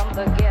sinner from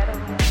the ghetto.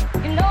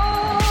 You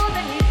know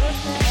that he was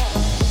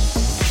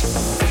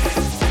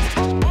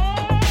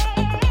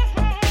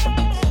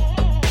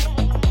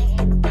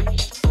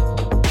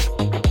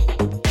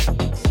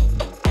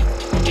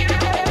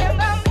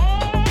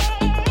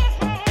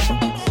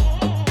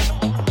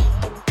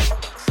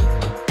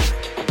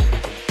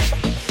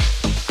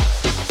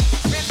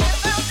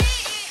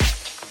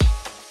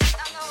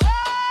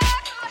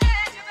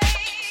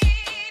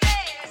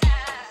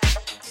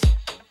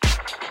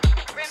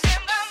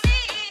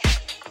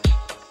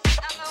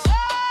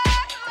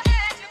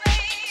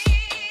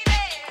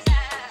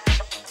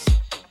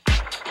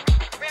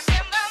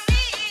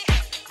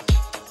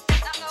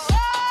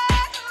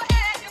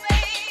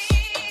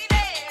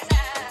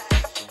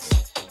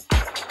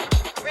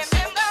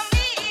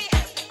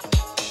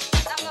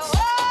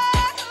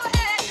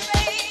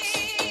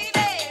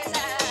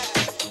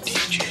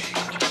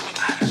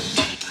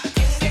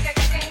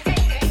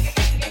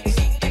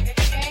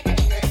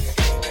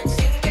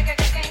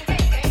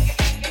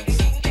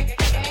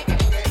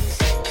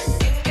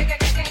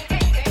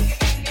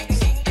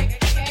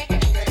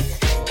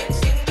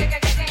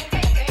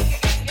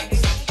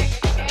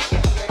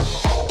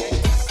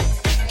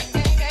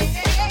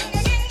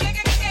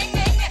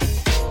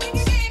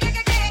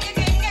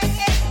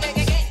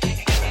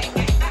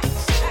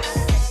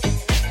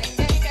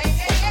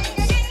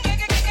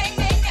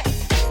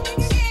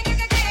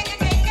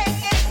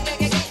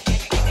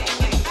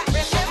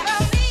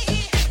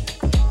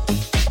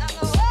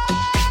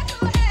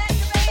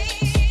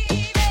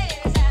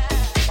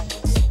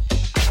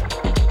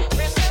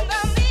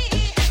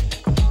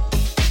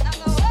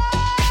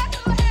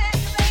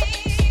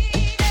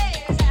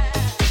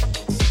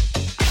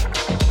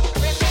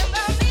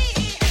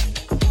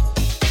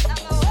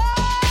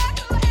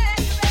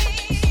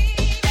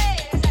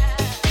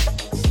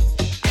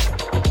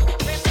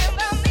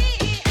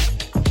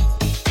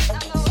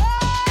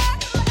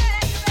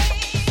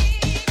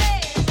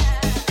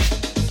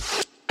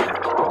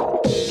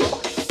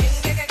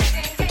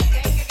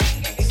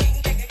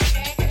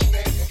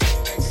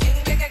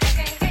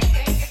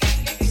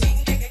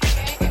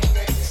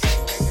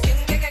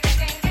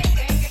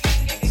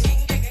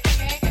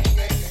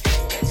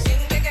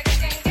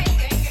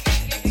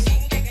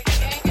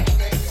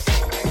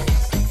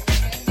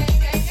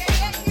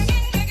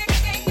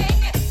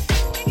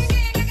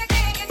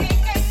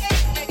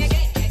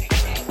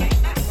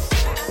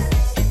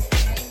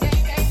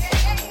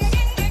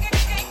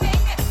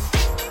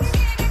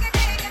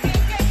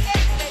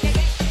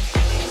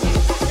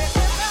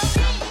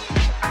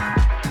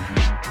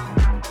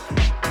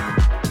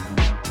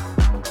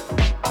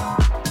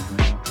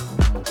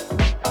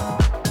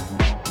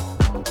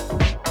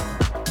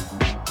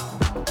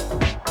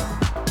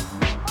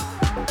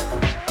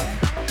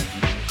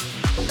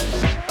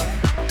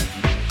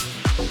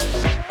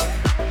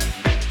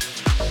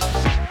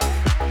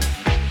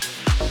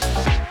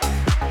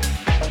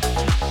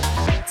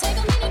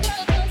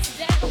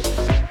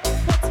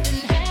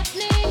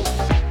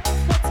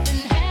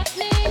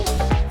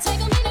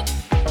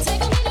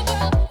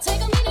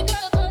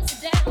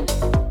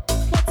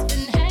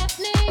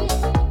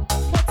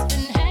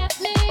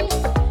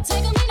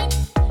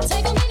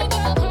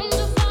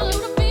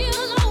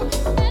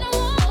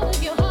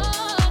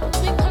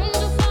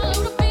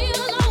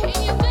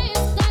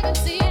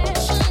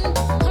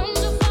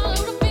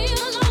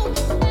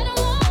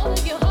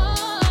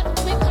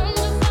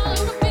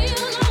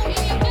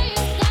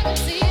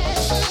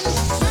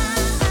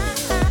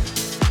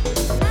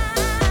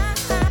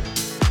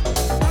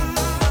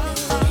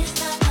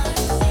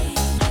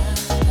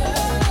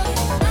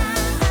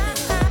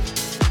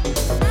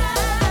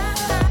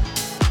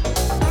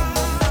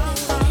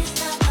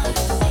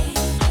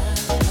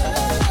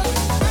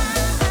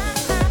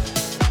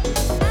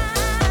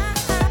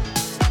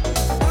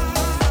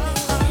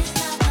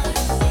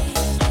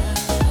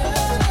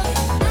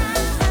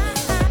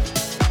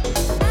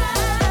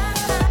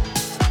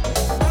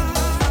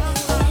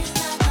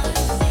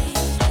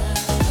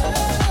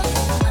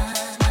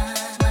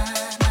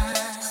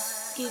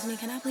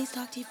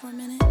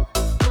Take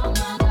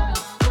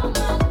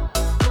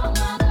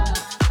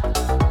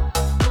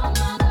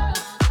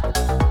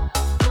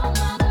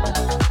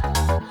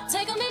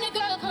a minute,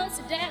 girl, come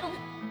sit down.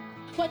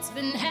 What's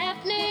been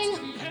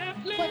happening?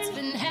 What's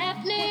been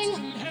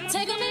happening?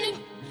 Take a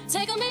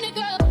minute,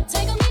 girl.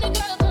 Take a minute,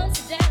 girl, come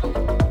sit down.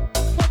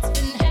 What's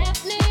been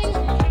happening?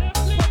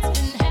 What's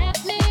been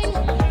happening?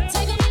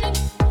 Take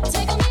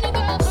a minute,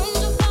 girl, come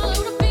to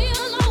follow the beat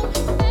along.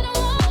 And I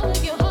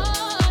walk your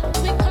heart.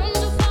 We come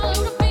to follow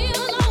the beat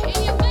along. In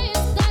your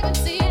face, I can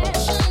see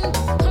action.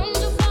 Come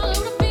to follow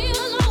the beat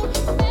along.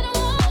 And I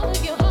walk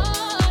your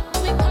heart.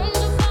 We come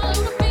to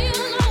follow the beat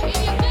along.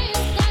 In your face,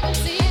 I can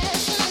see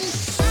action.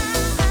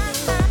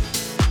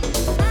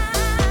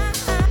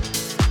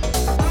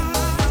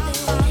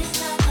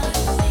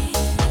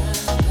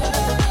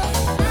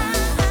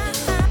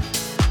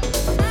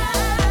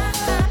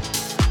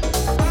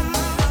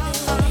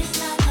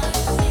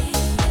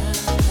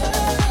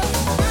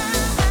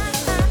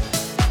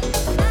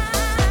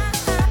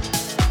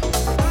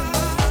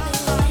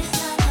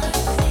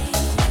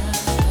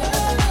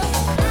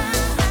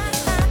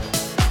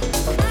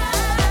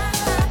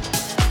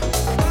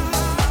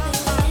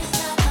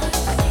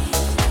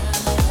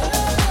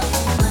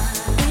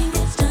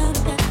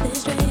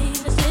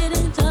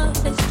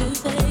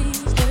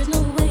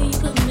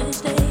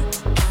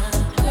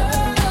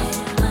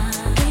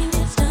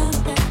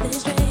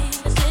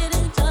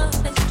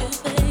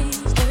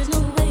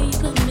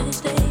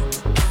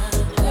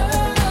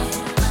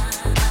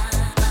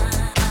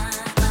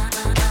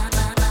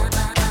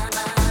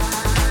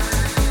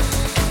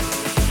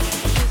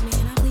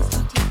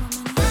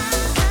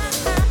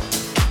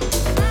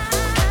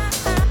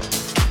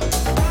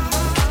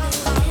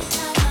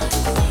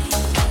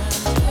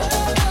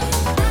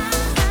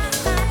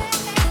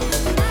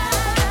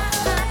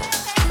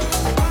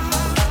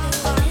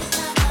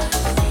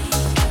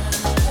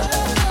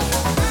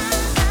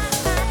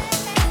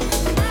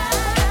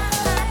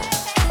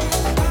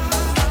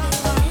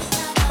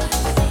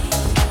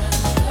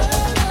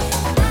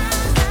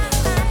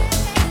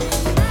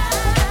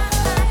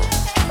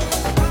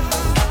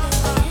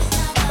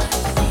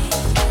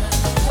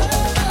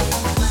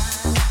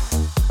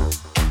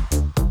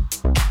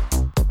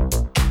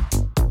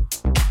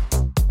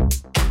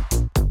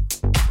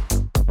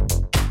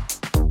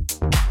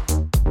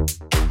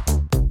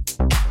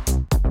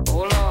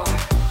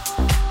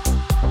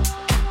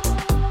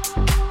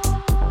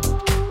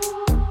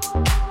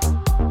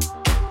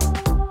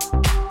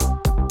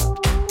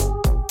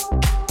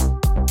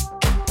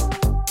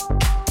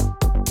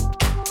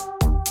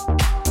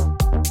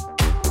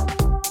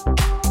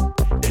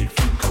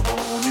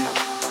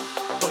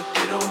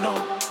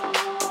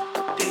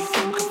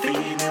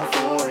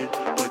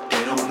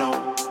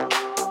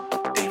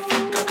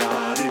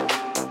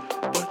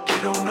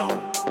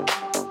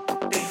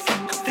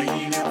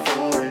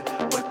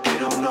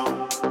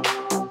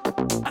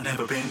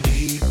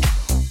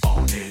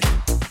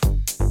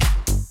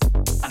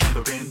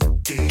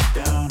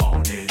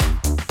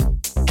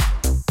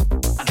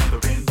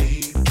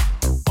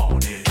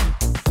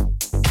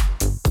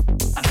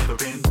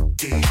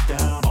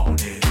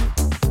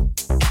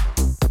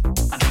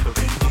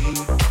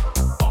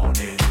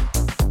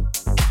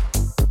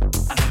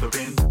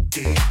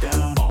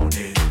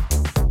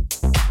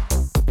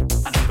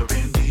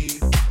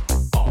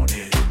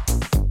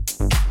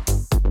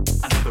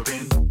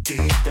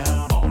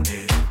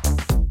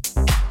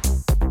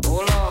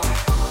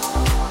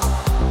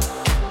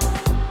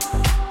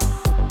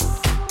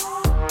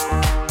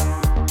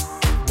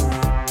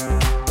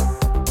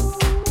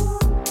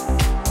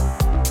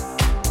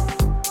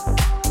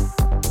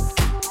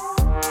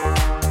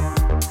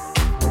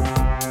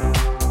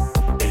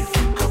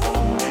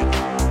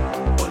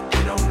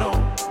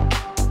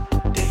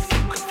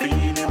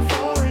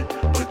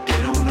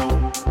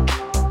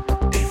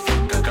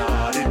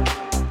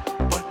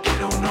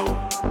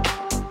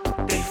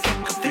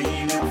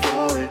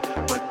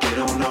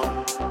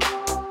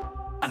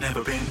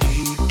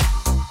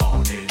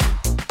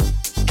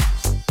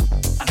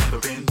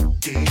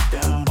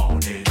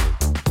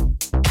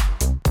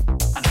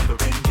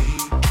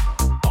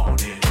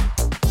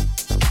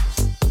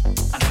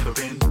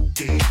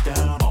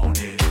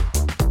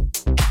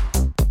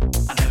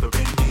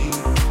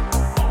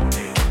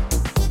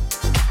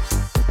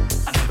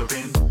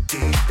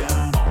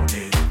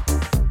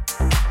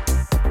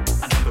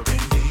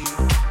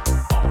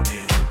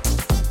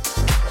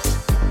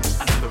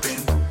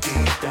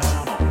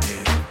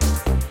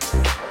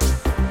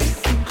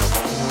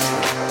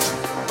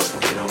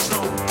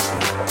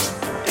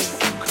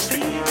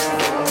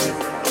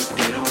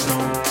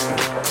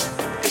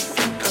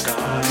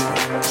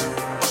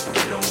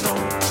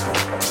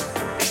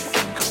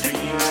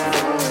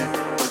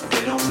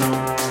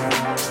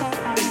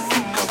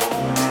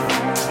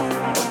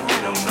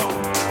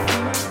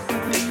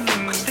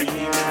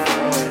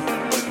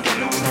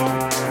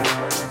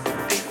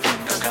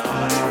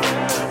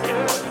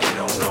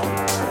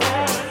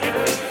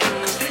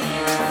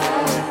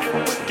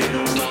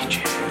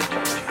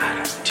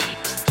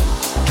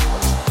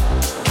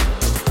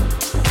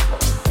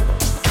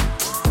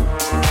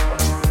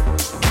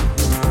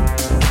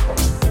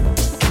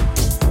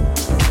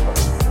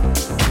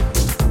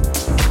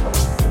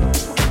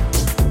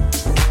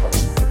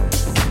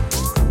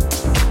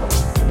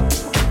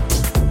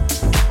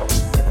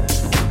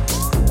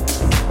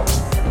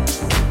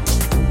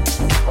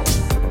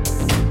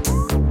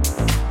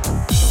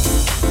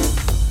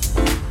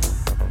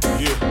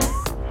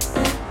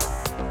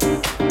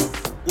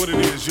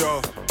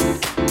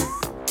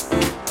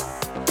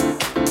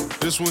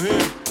 This one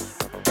here,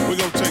 we're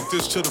gonna take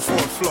this to the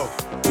fourth floor.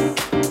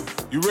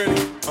 You ready?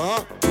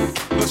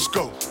 Let's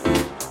go.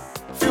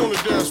 If you're on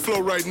the dance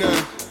floor right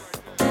now,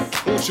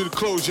 I want you to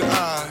close your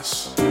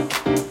eyes.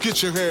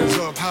 Get your hands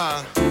up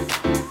high.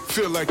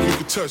 Feel like you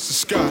can touch the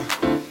sky.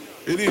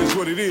 It is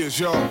what it is,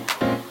 y'all.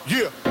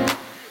 Yeah.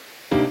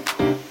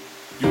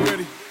 You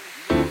ready?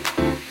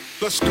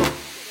 Let's go.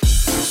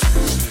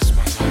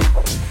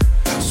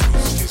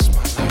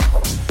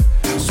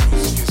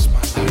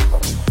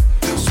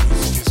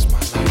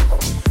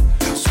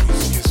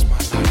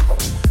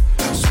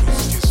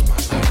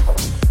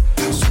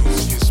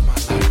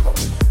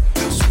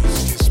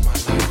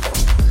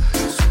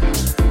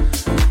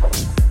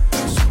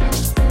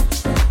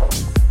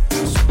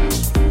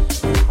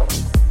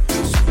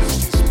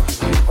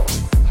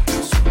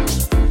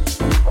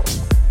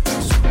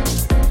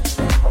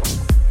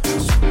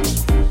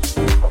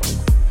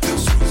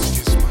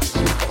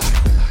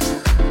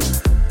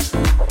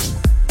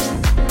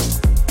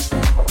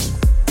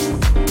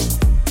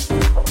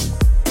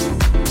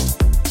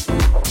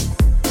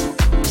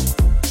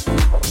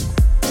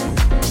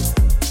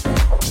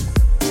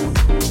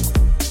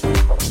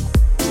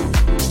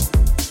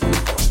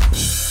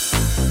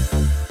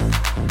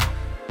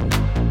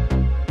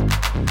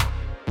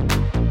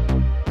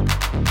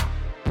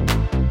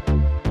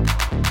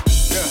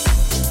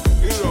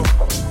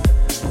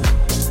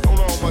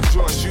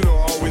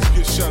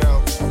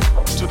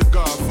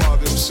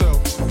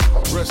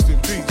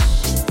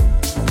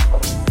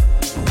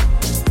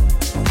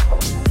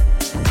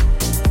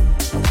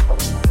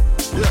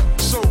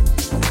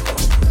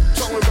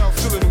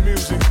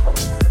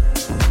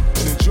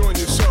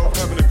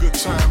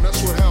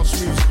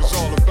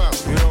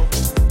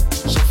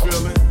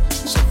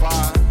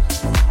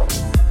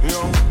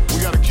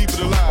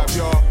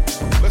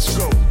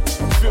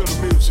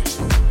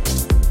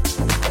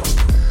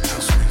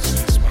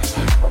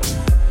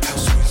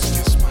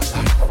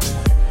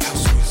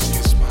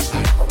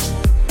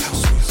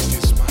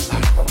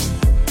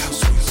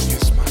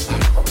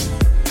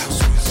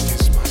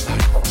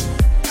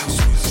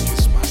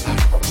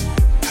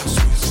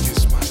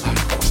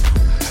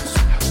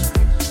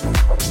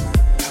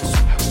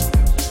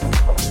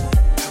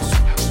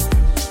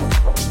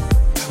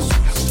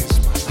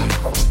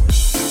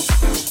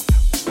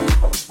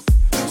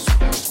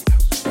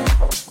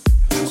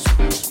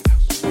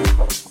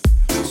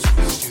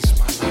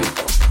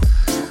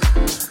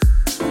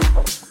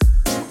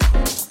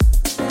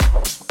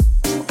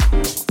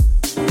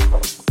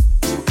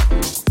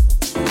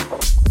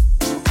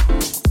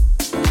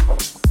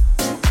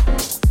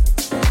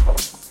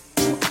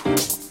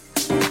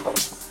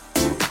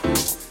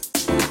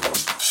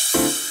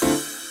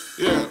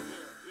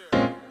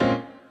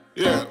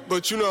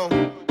 But you know,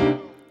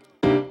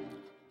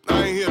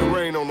 I ain't here to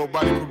rain on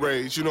nobody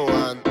parades. You know,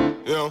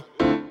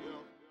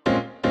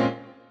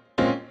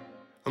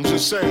 I'm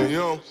just saying,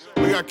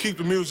 we gotta keep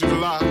the music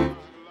alive.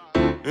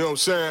 You know what I'm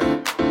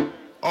saying?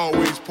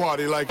 Always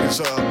party like it's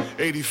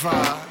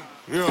 85.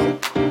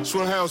 That's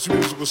when house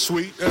music was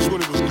sweet. That's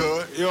when it was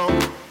good.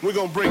 We're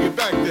gonna bring it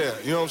back there.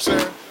 You know what I'm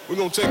saying? We're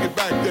gonna take it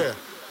back there.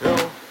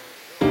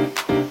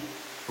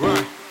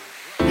 Right?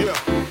 Yeah.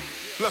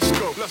 Let's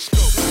go. Let's go.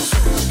 Let's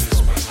go.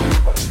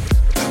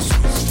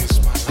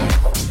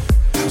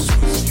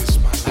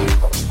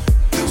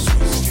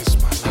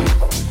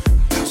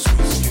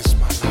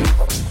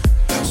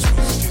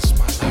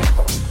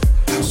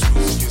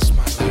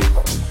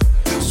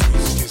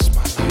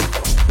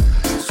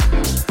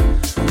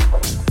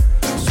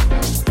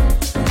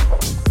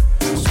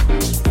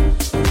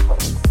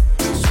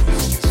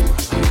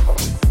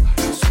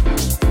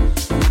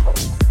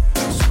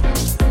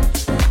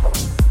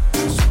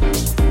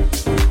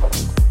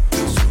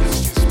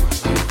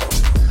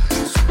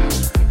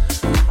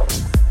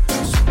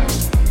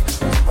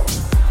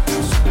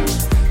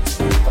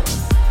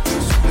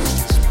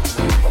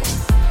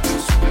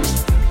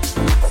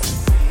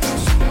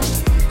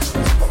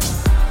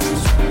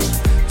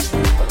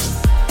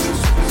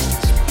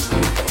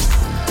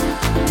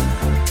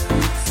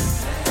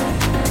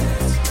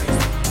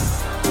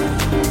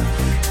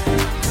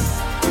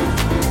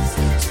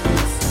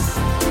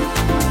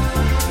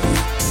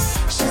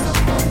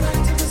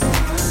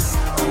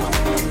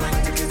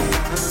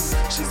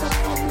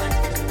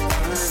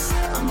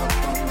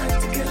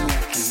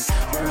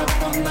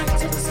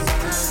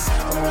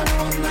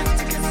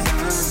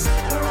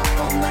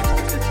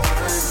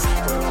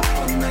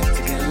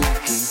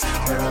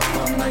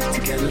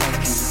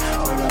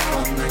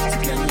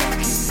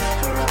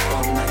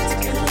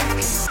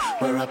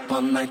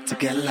 To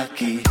get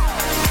lucky.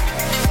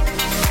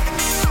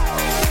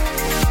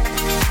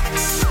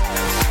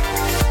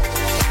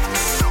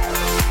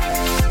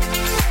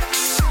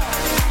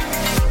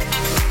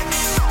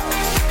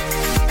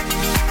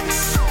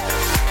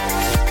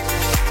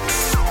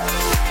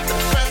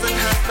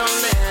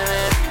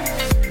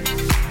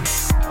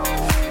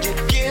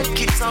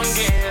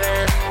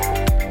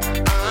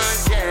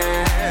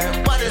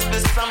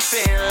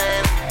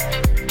 feeling.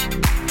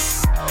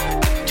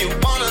 You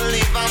wanna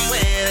leave, I'm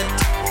with it.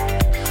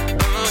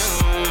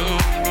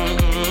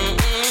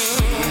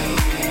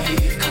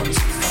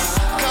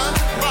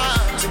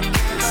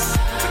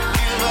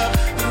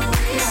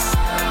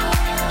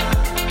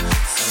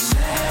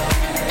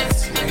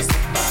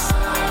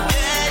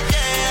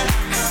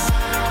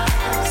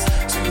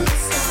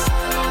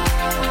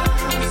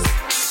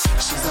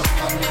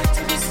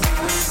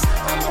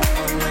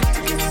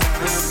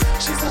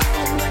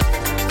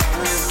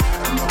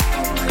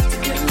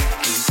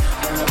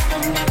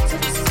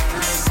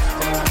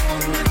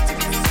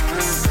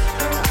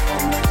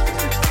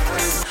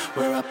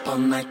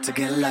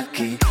 to get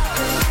lucky. All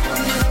up all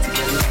night to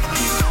get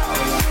lucky.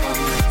 All up all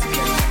night to get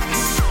lucky.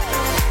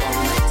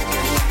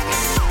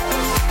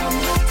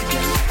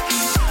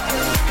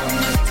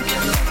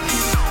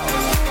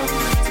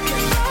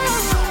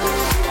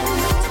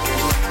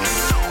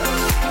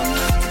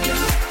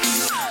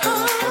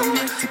 All up all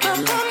night to get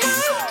lucky.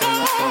 All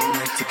up all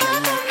night to get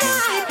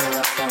lucky. All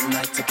up all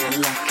night to get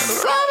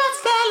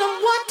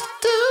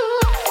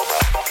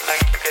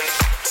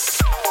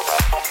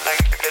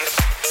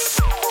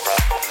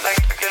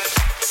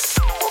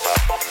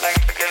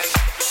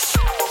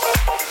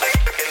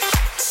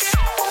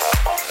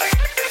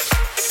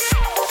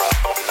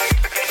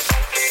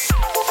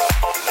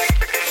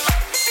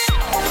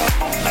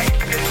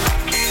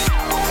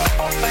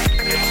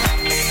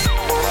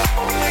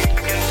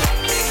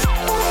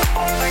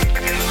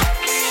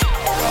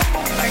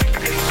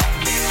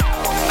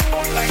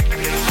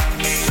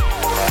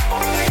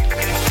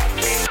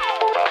lucky.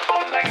 All up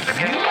all night to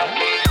get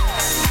lucky.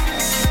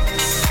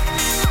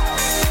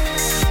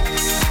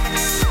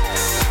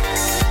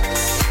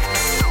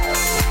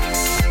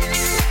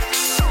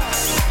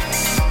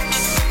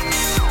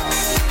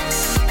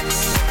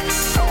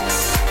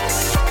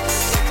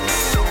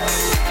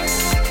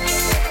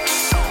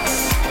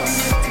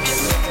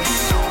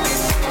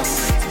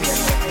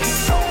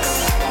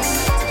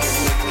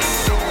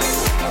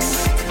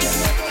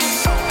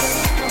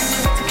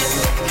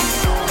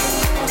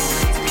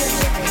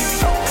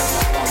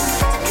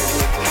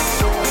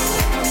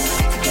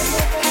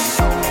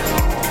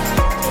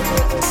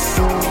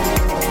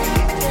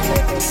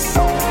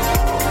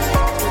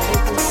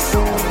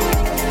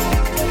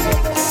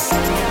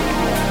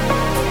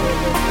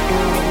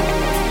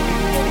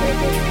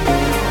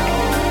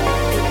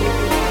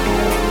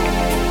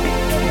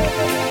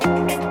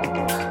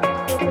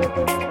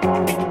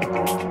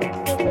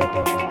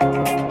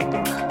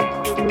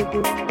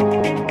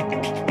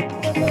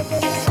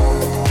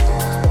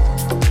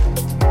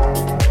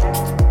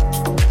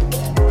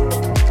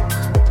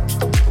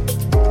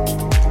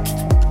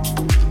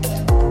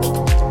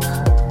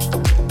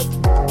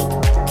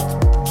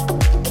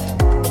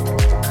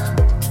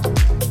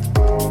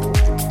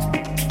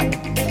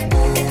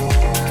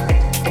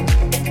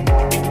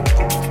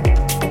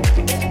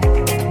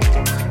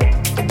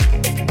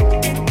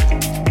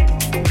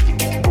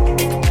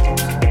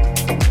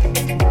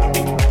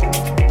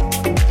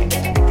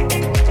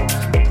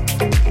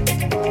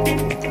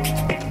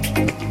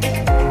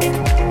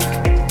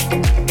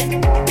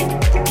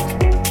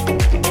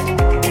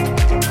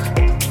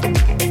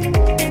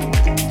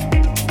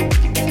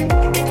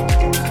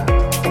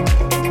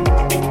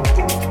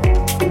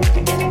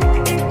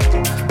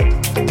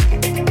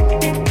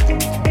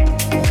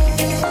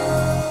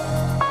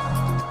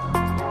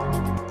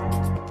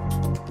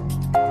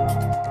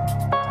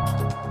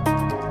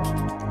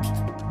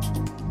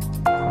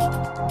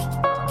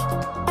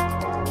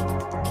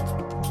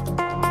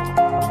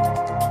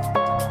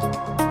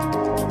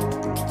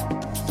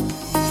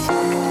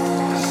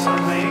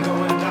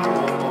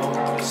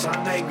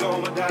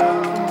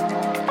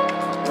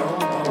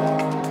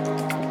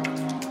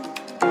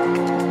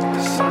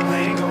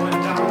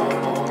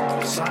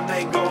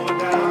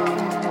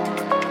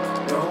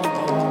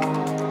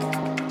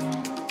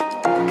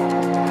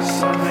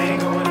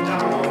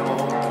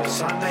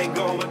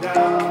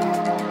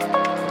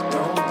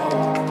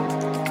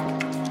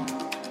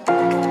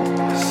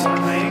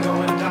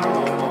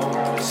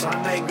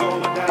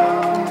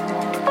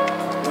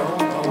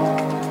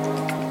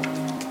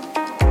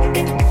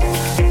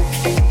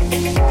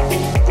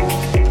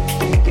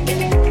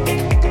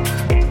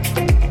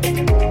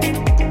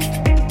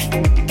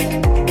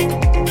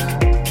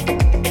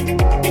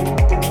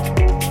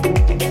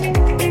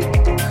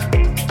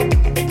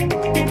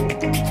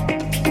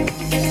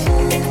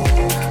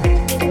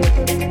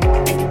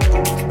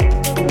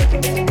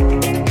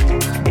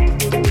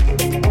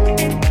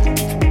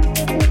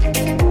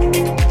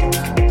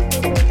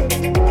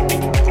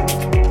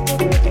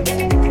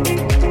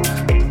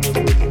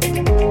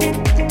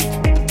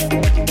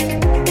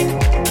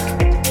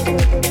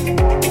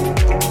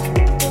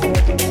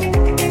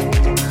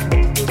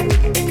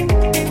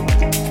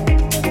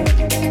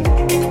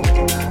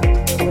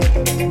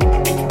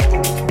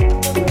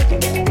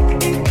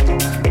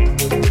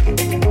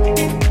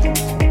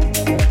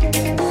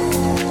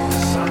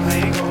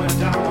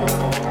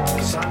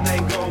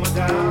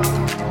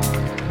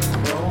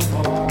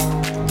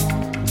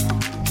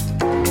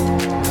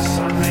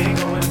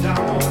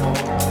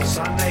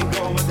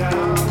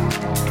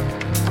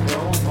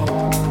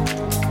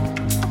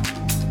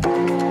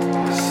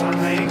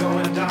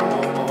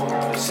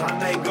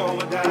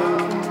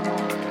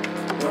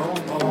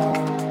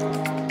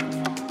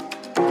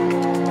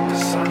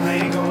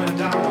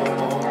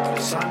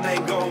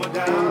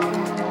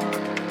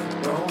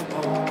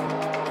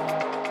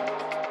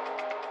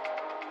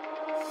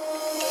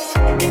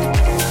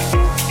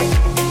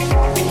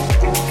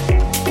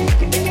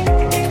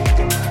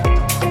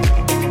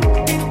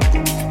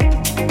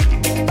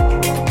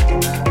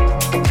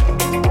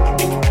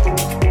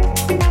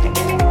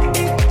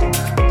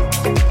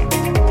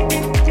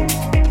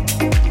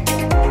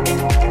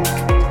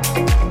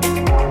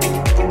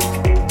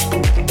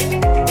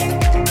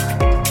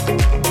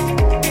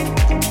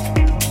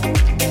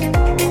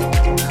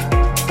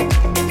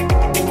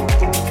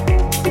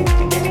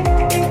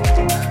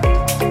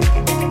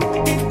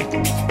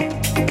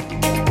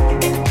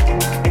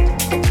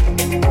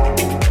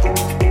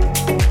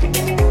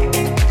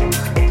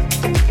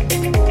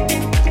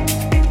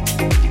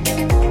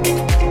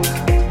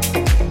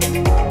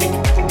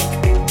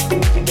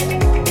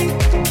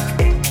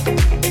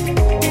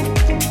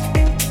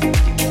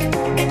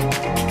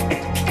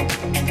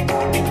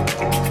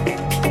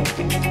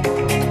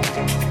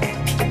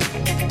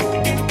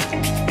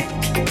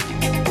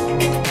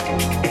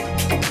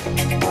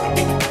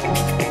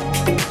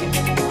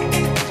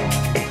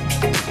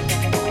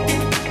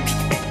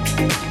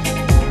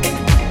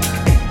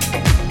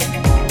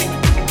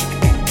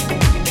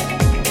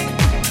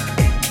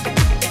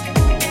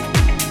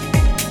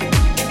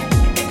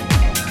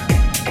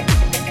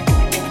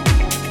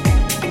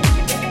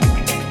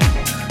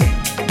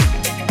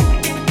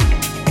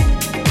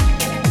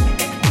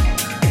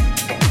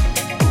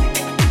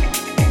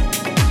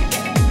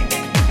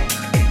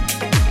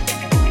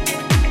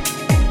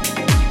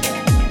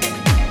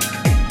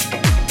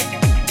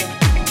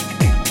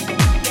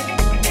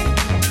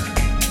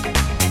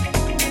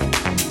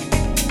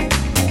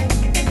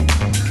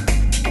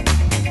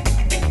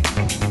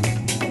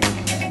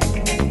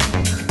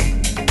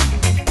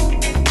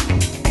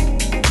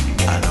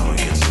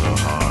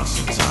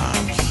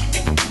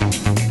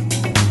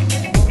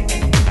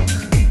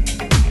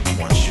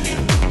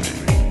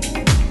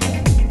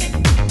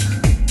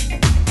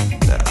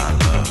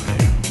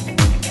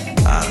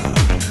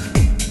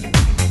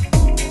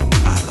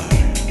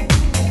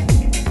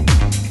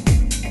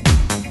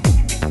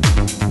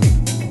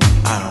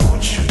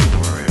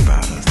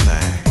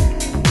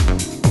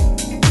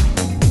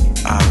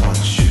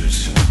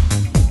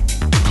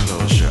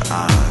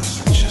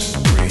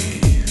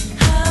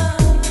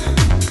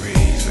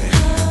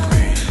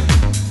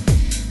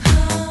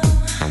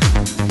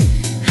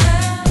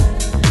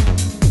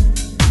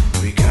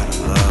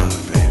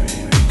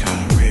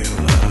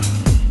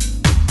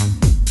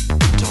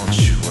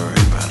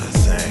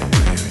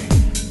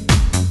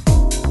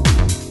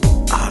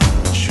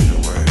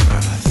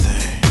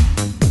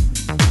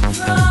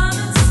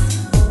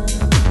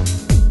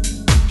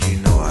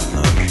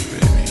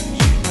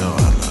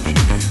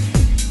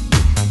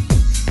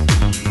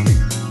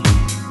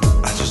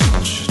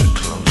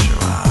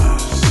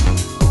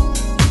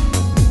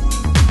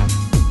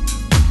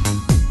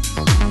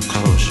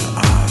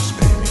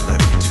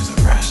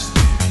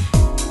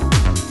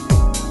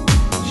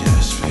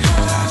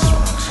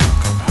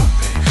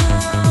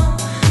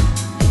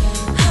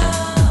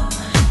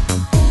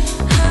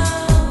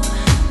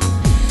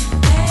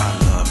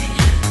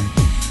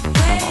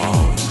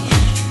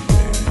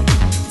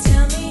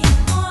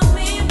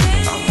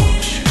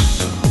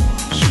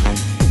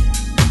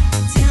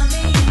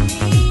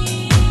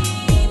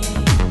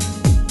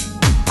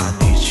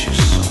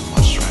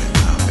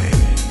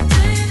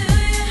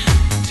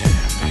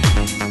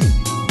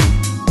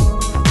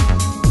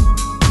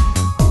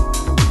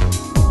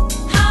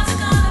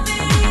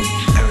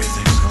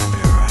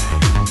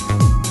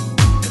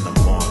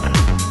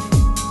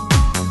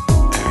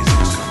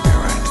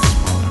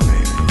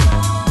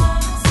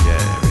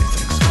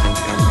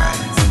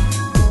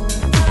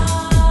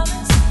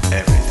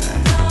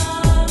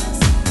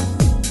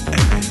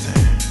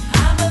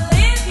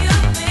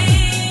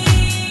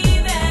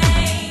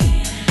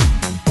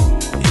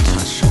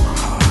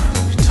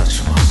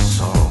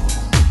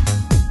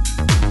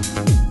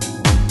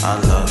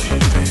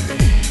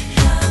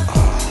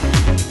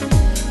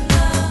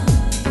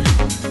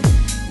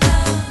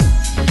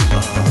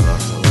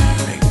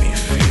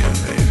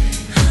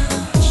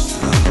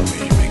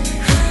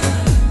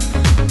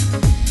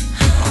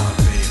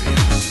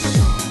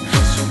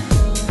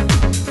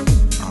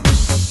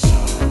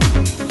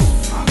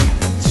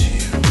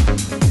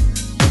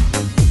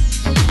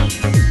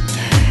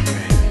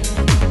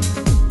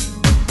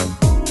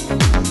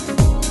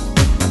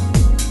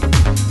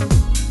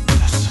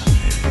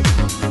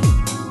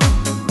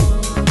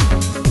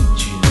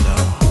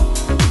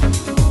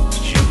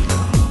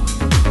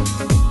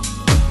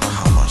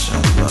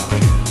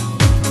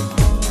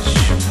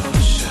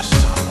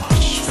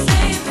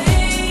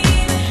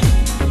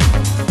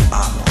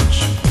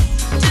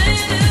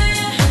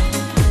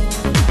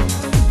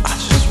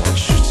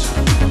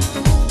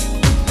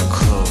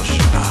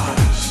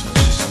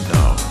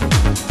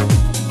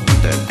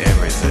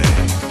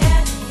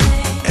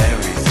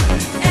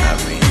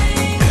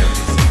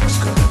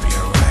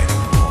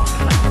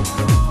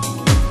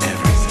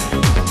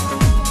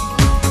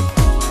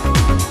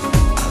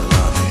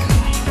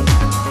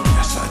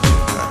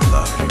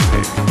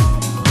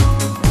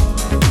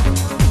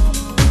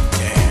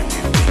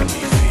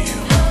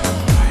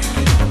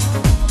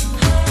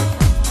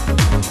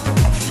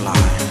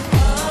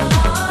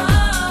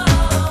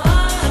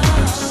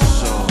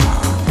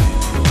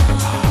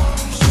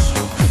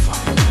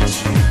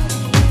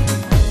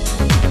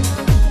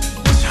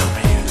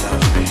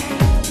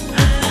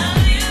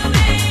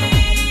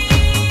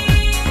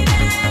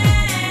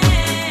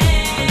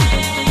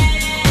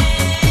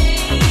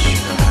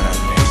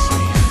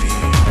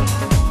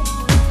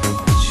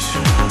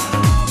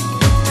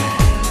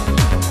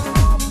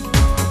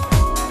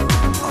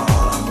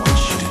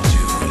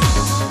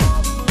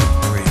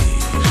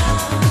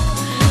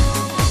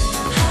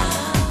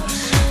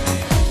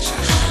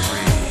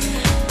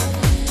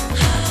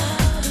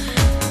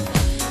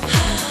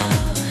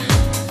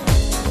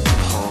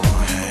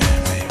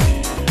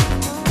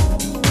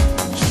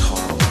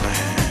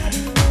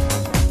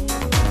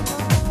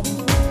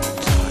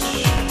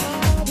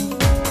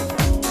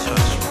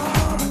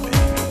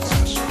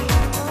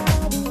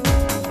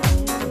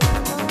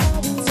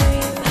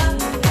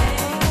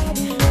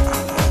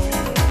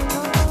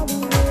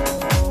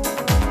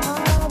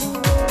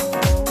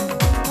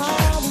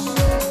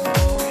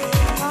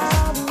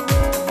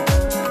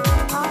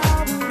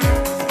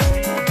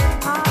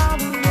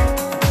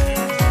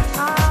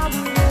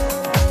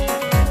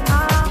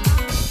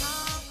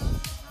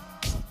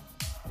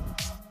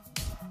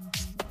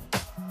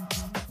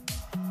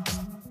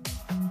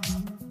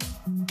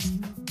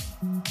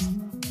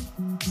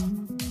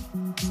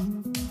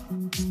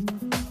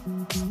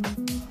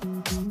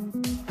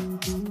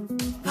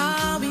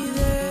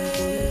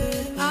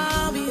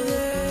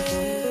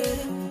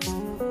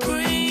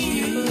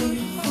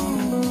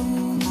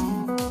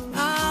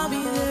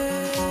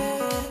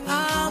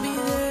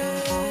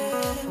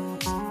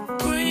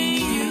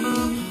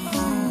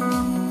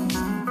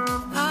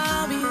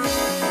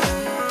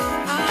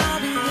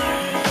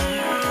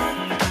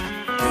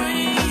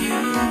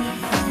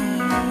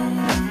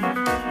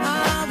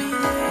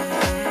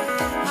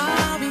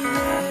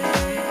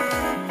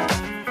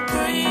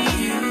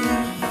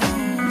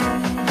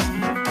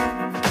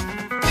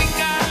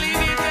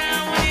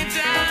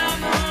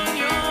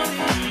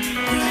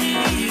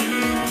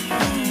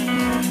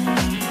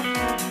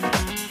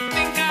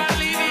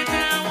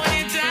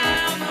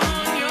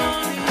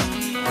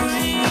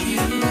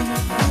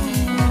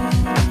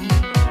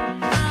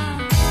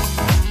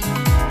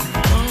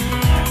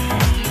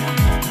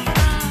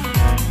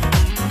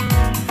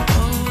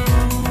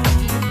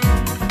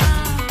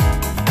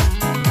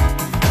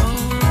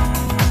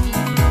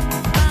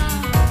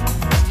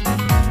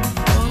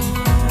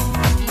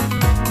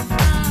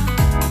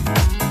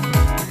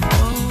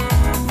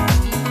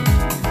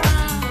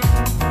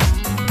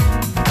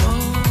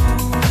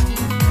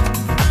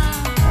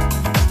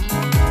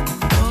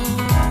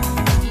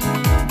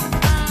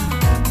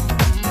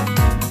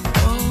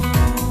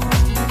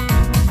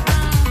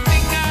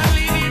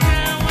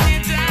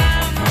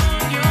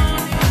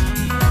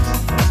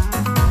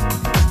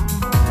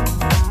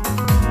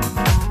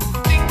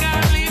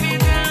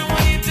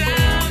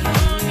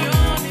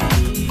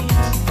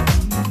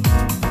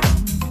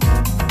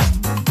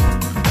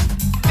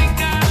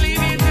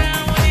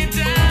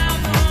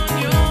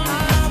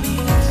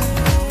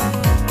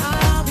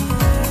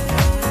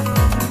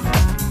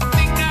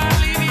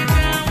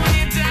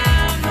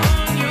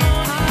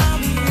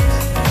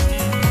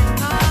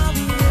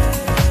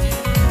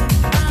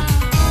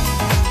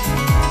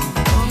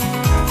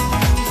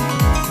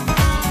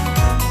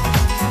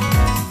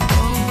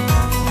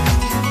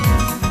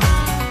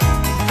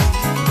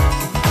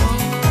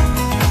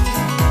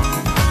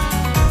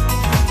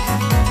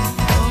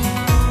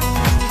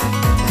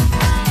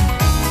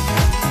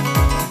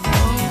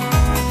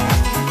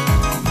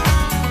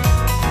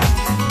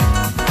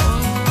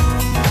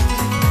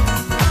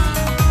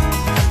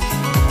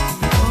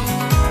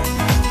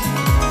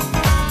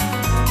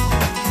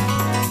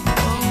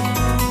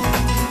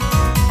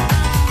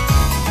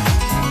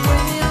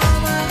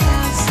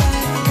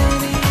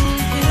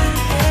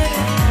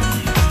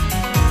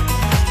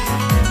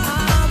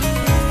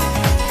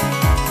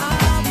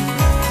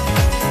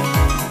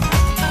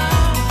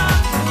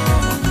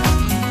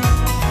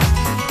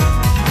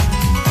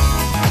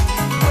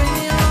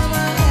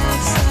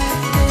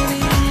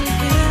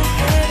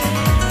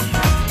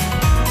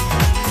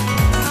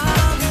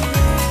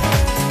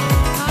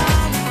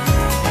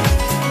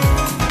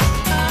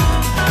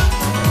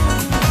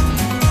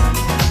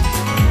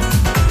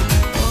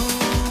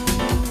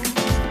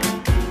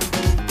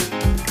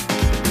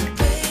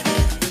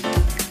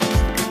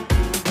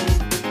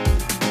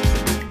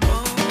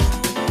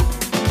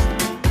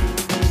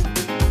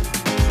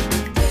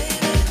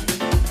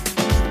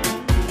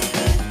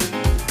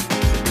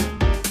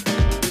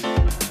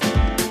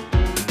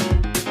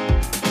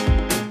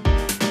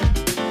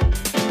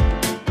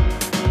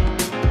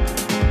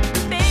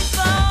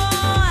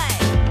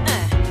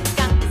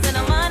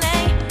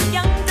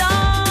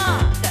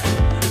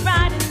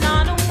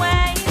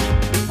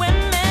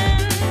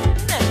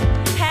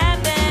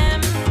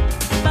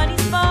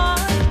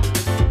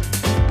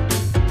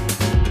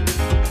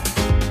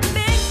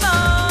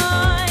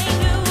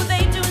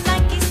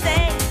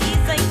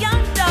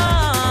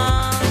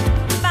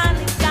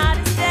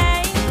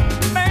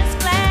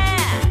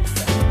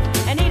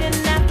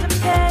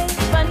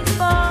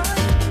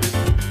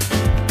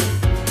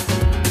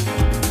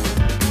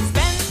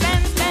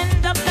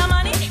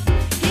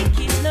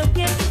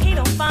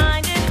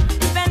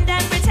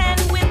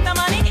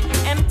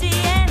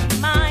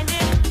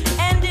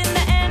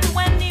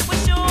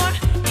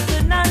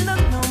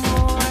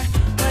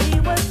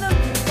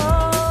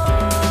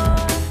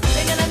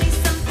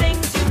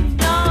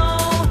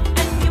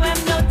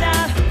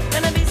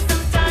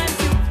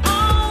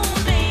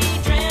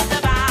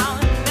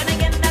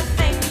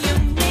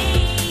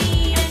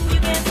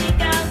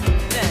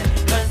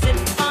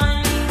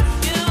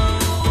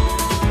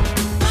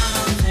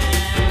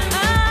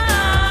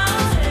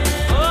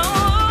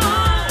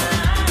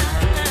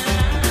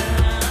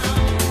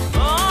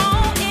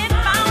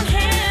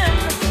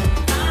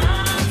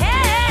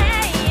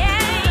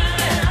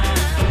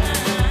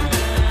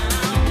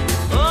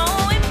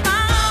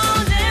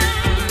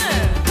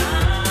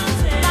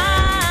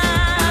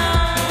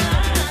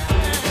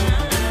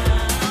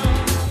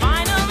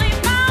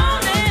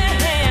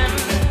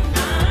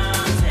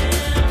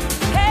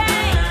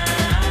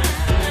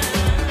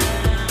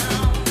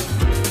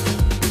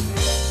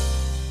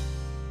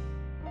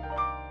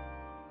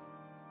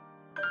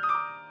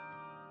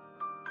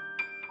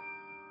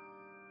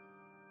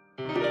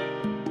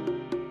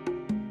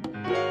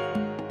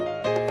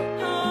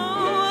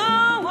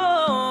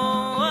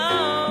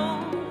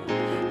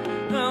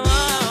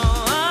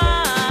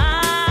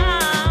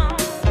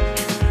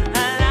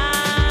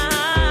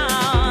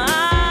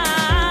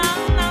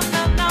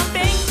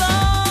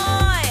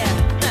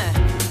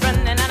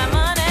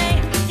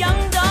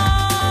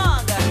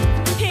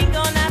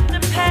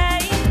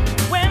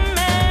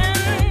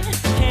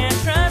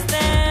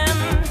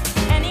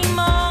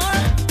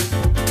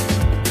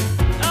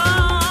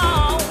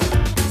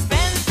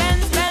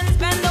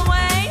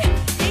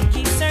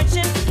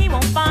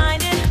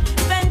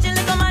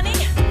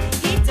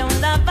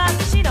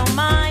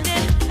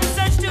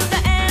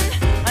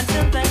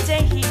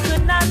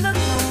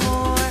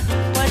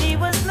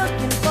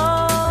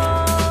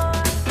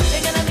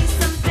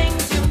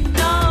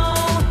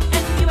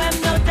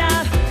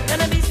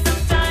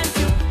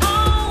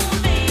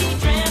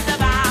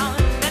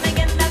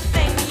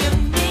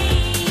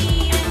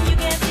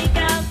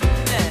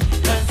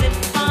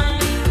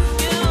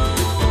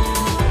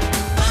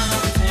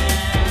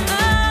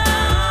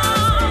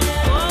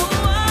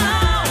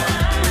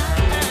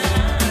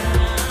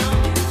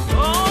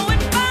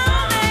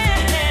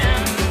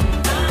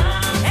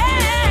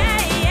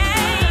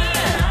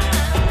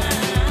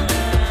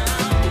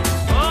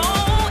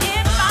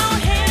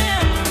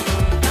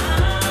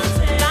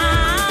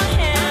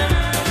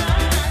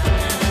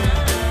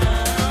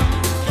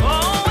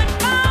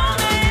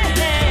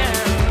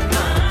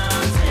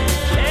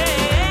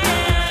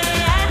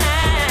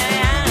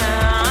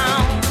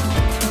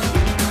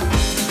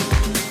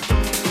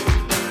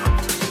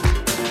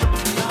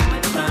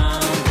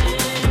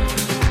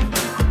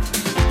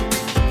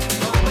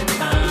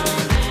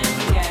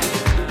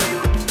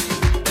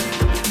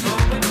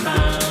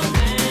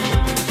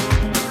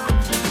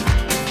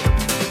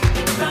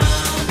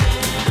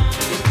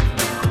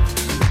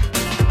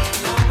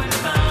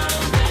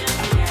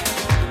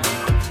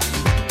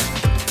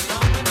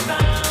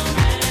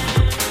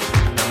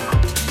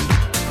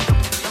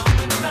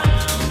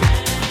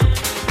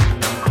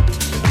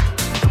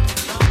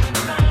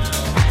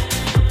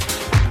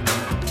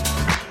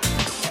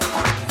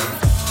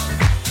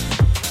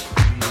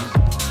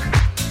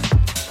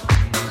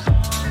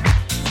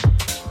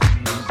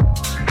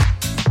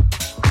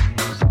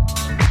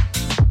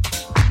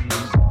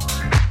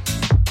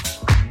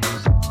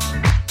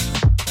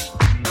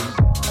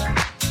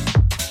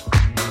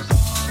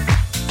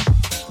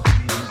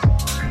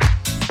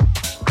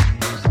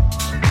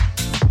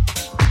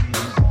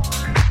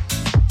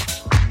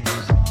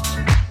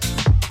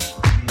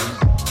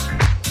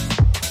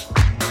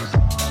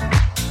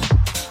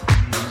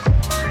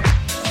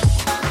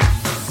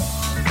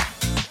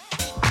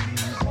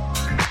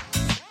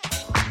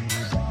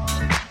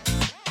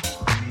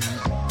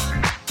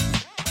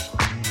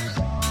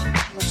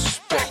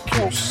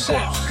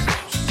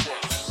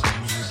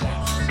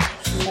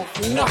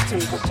 nothing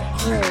but the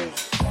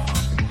groove.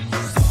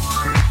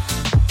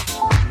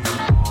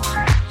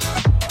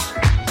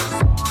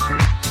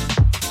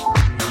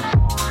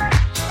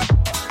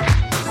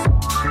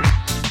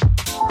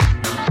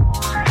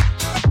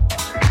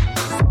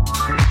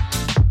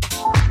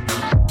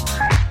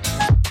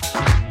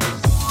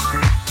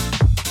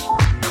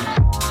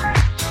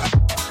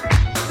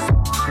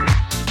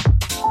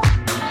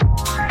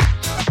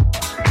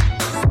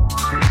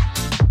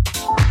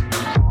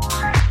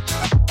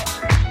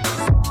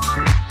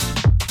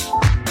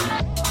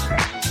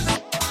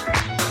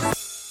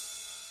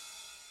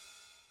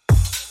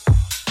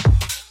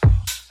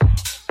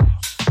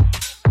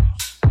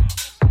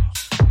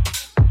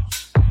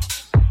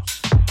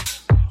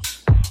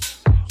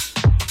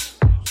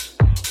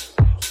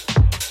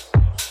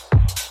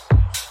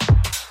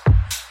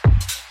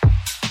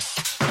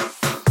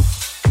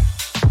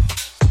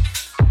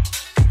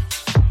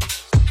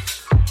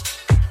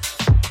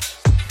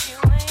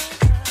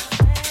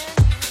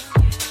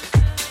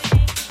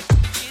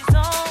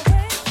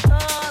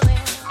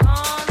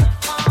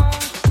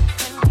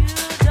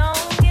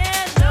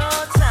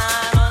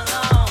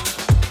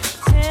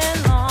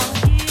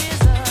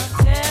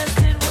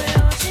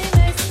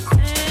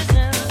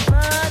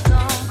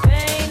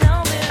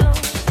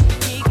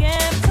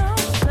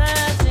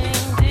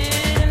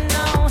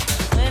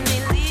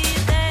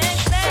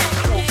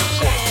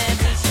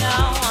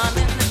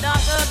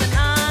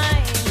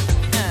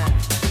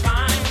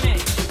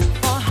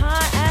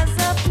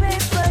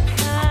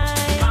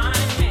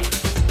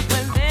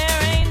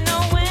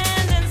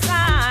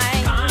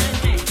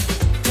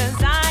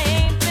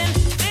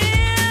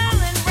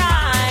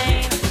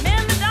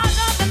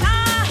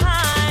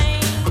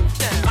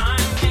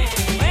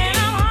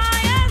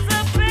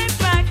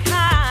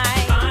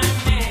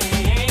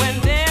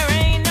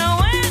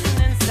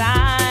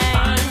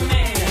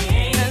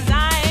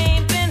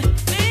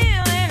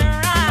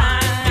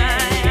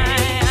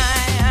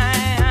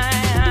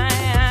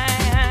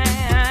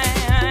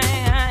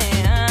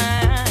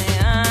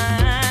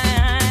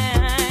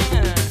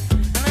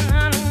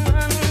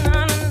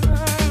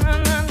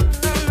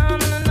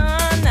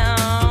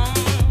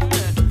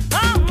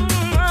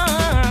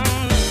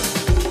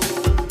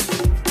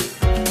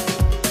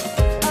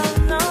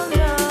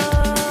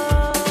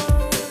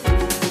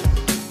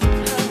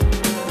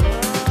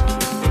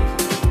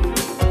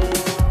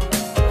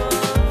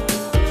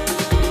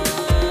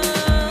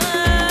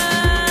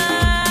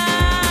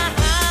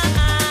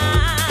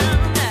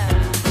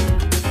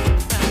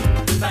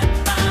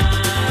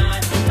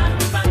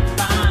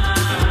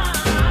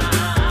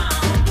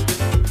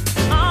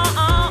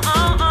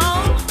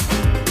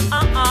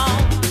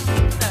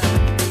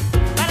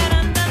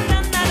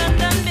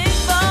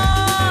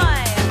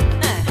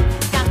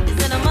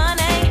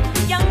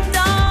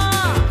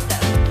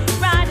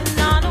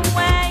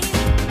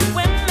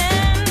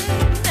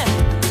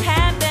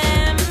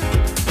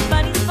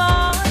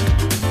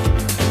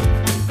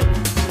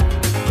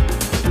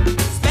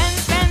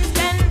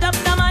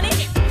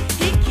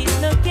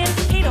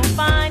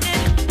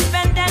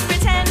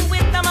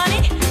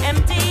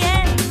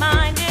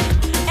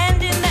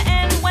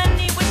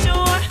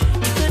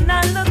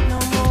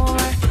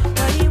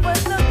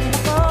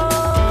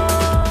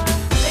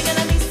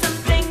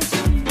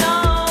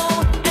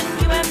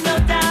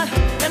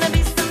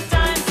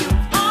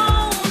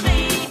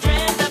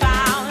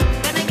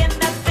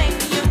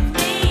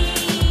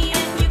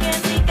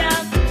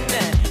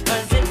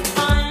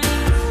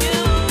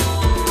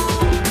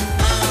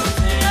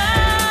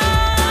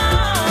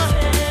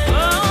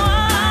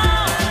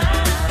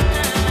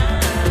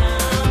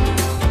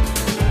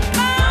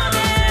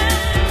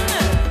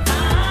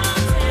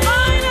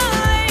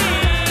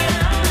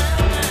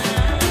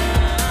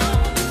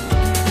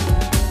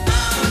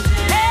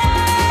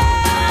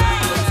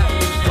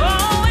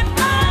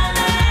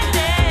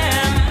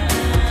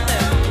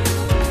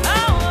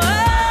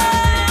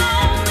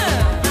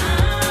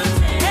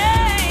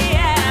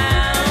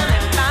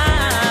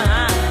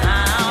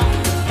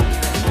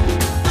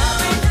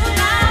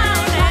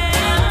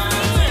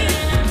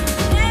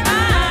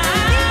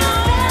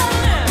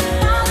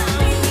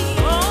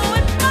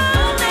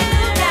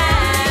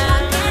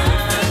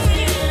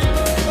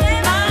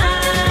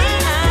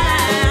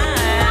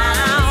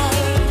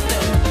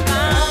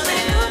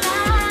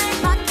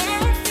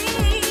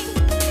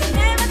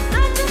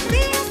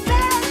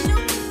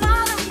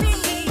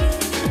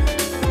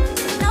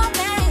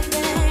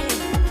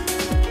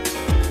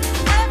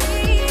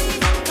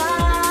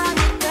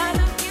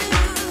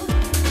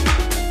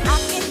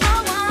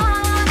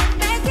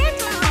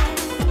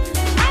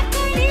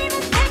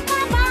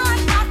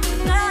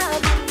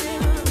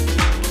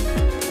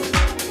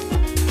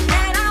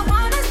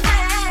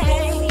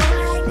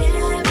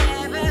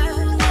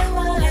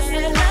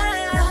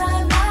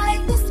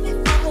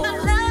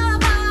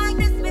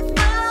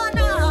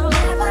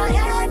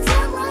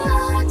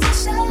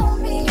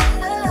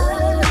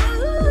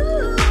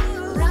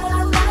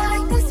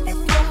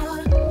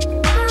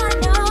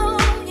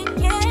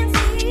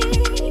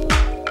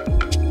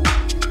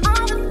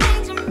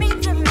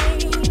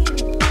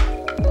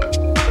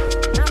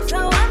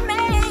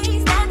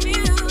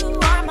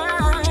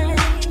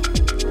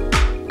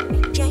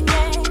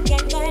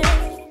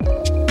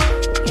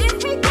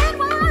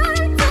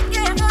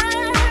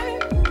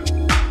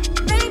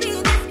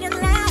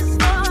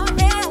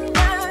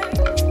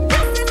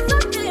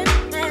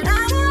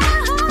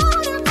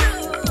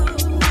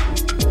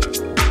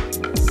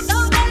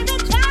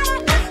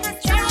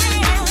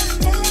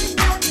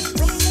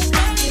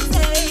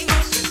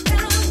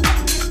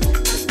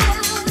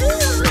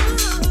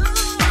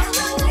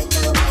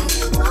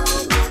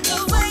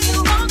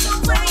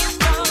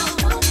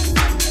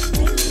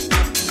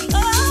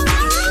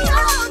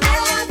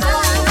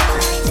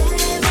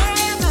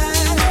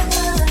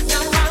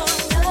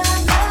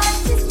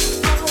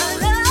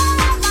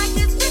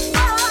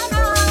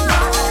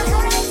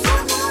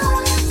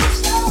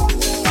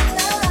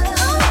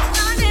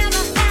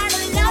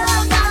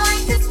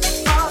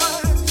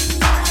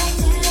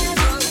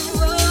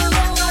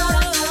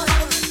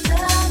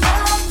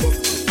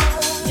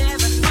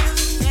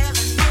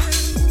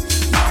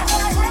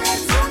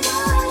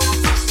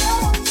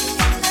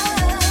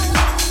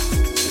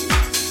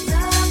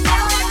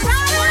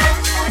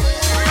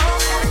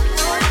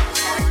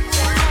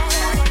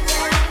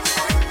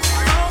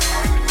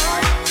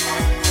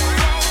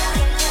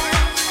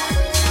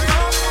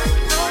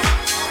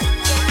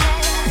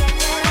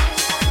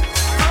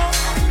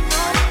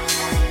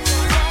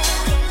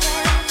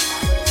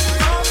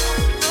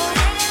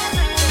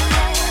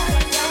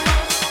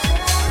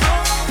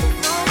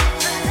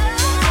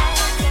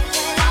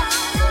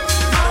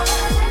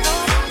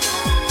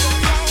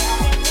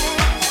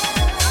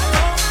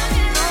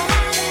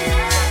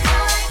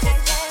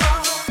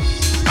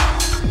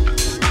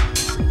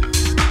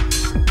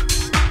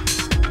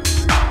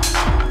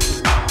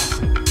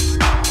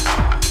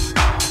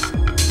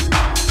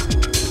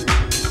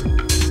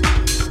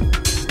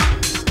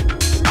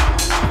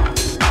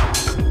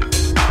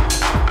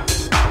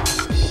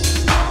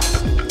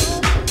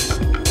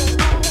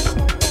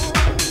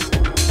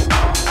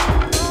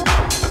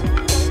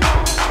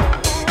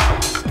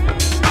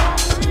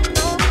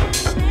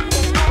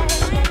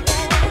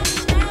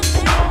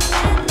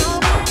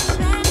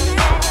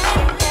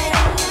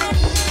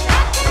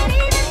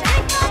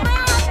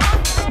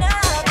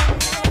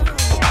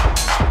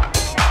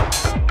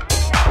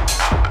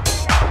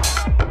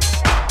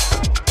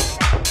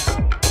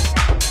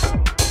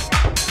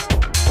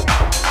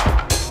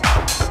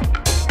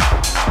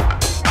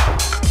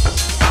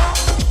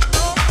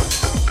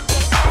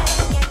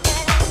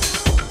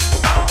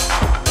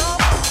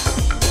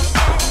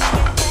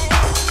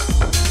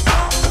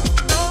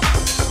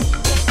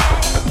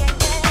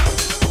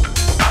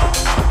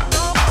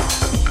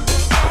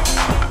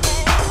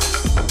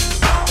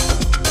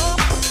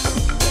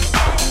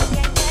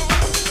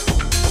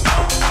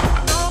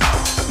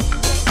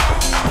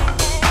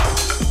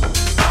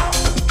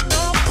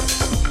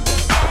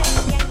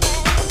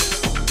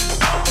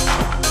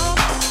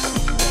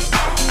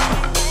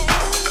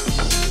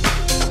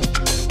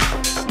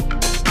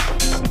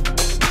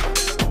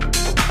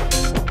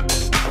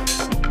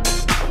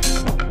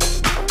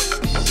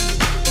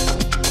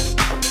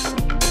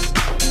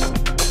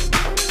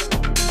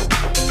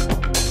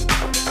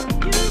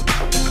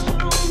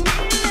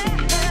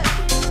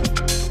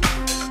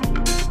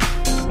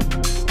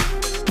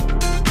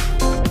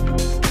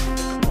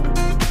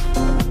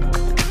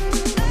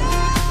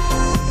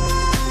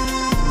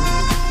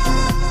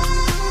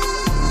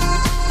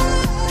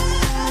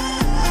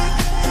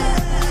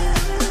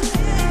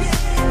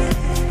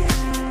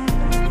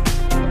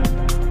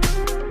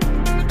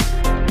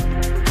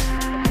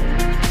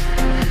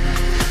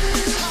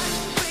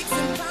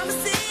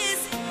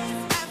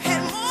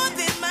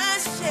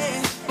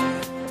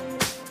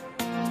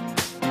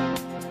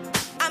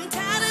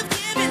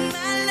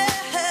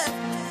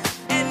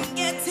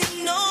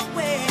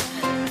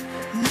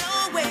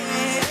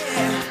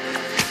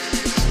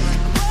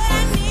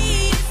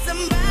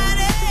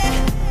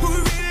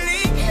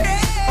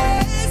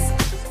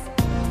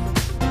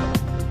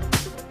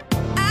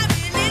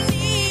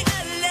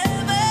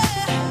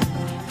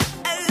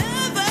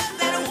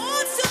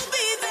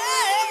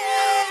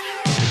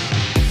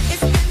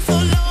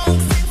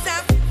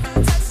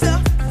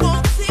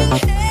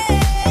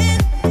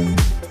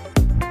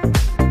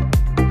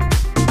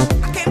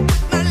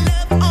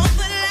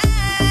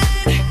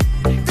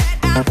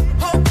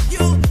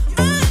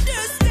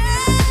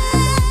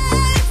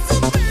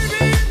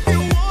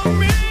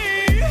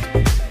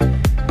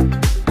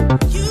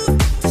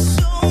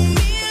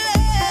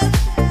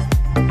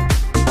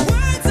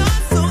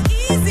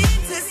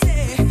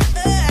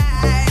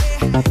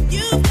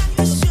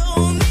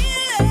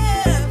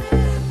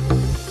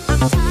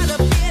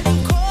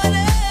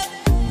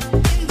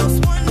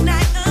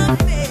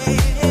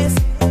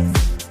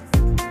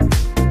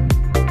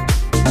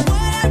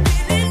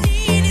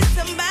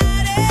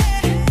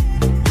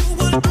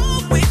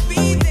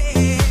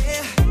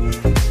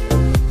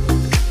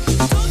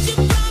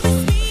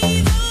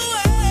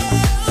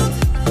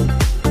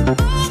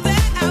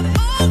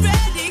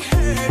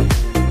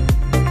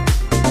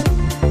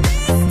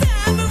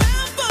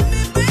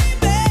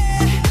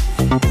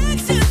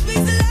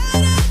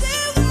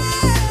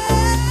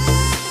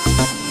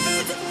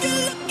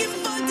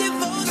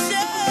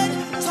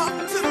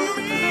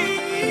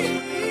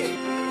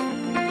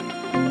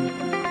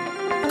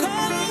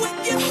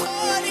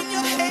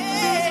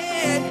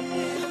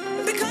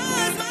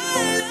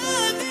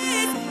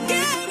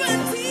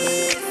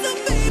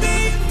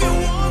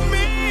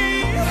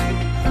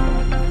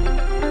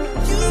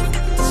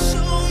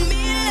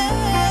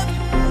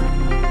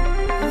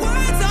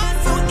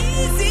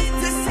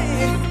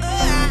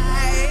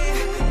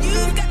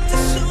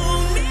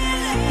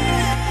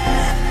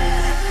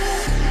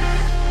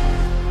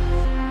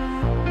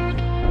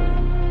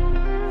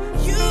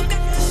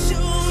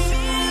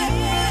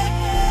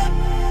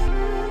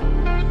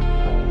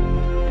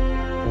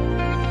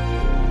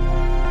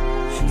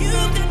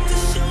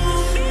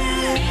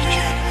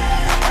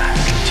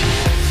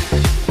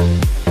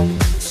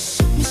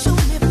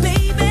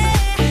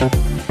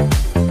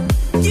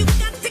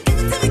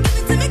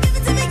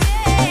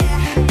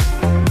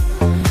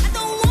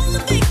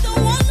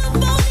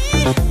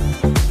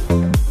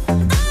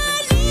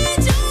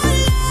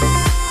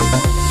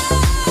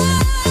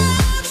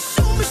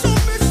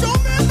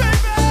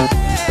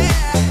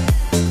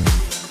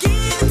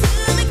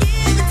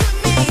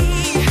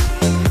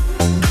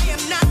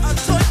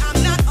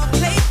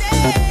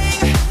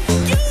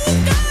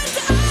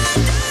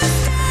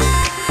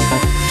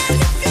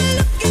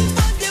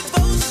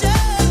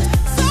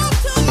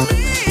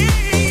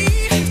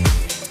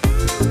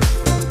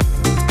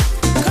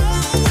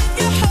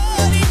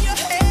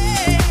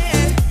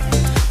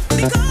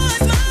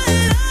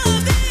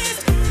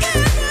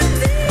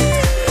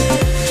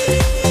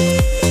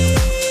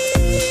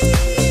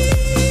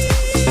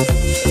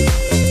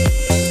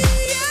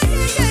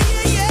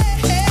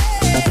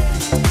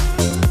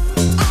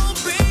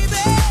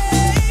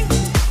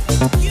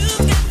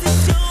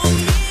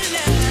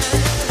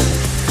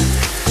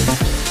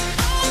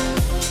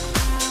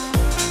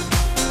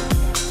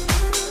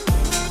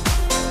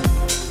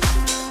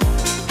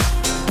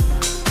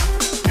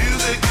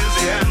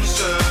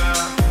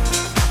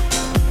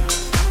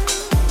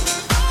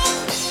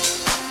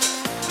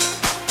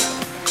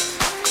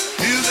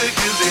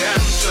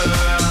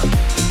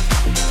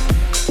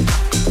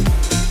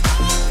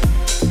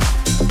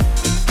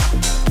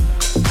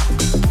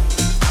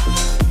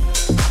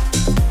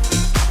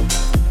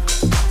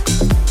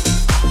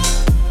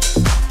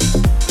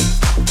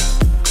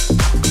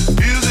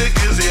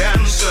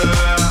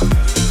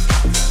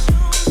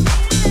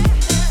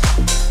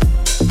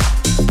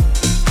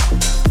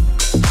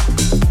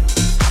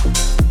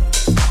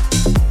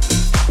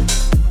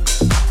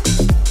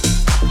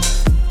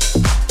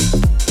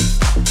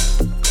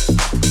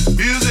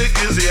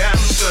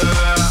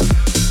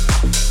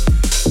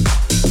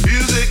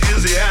 Music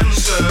is the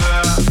answer.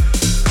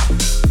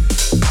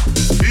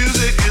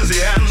 Music is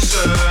the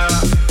answer.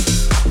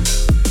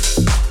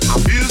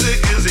 Music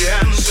is the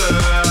answer.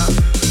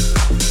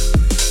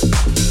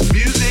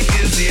 Music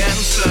is the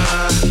answer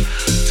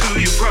to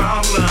your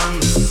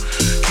problems.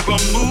 Keep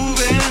on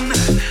moving,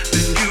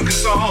 then you can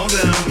solve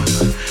them.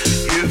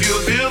 If you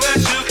feel that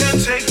you can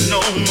take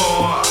no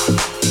more,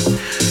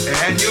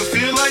 and you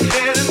feel like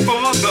heading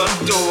for the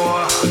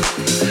door,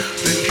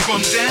 then keep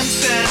on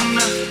dancing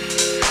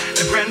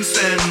and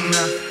prancing,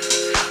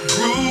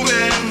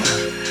 grooving,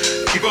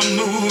 keep on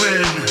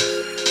moving,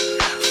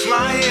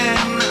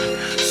 flying,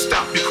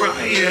 stop your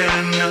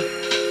crying,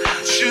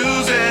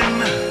 choosing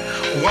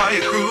while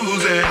you're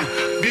cruising.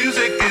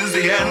 Music is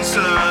the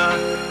answer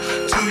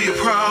to your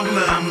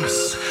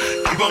problems.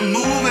 Keep on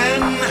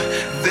moving,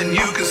 then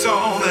you can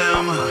solve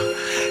them.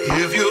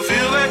 If you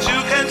feel that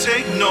you can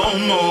take no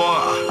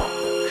more,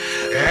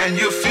 and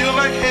you feel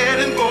like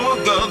heading for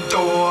the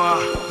door,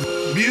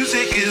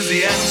 music is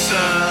the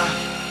answer.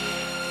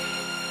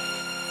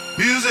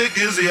 Music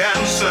is the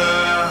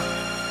answer.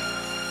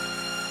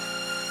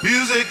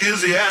 Music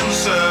is the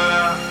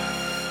answer.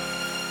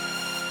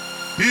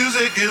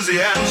 Music is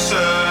the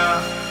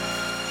answer.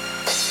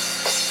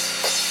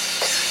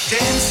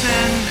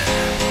 Dancing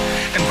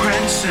and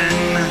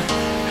prancing,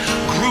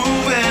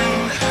 grooving,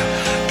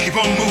 keep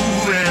on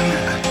moving,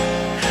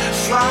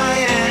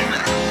 flying,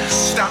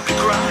 stop your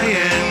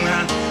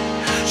crying,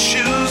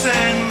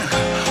 choosing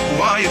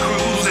while you're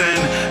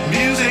cruising.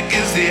 Music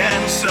is the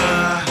answer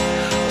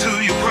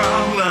to your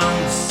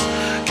problems.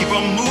 Keep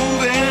on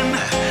moving,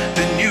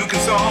 then you can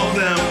solve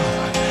them.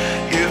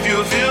 If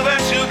you feel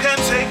that you can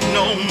take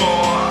no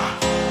more,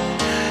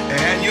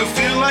 and you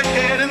feel like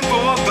heading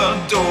for the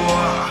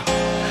door,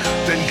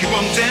 then keep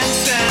on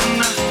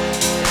dancing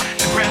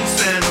and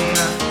prancing,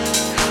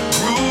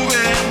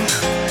 grooving,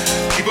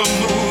 keep on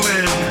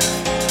moving,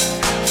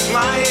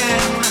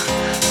 flying,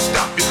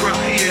 stop your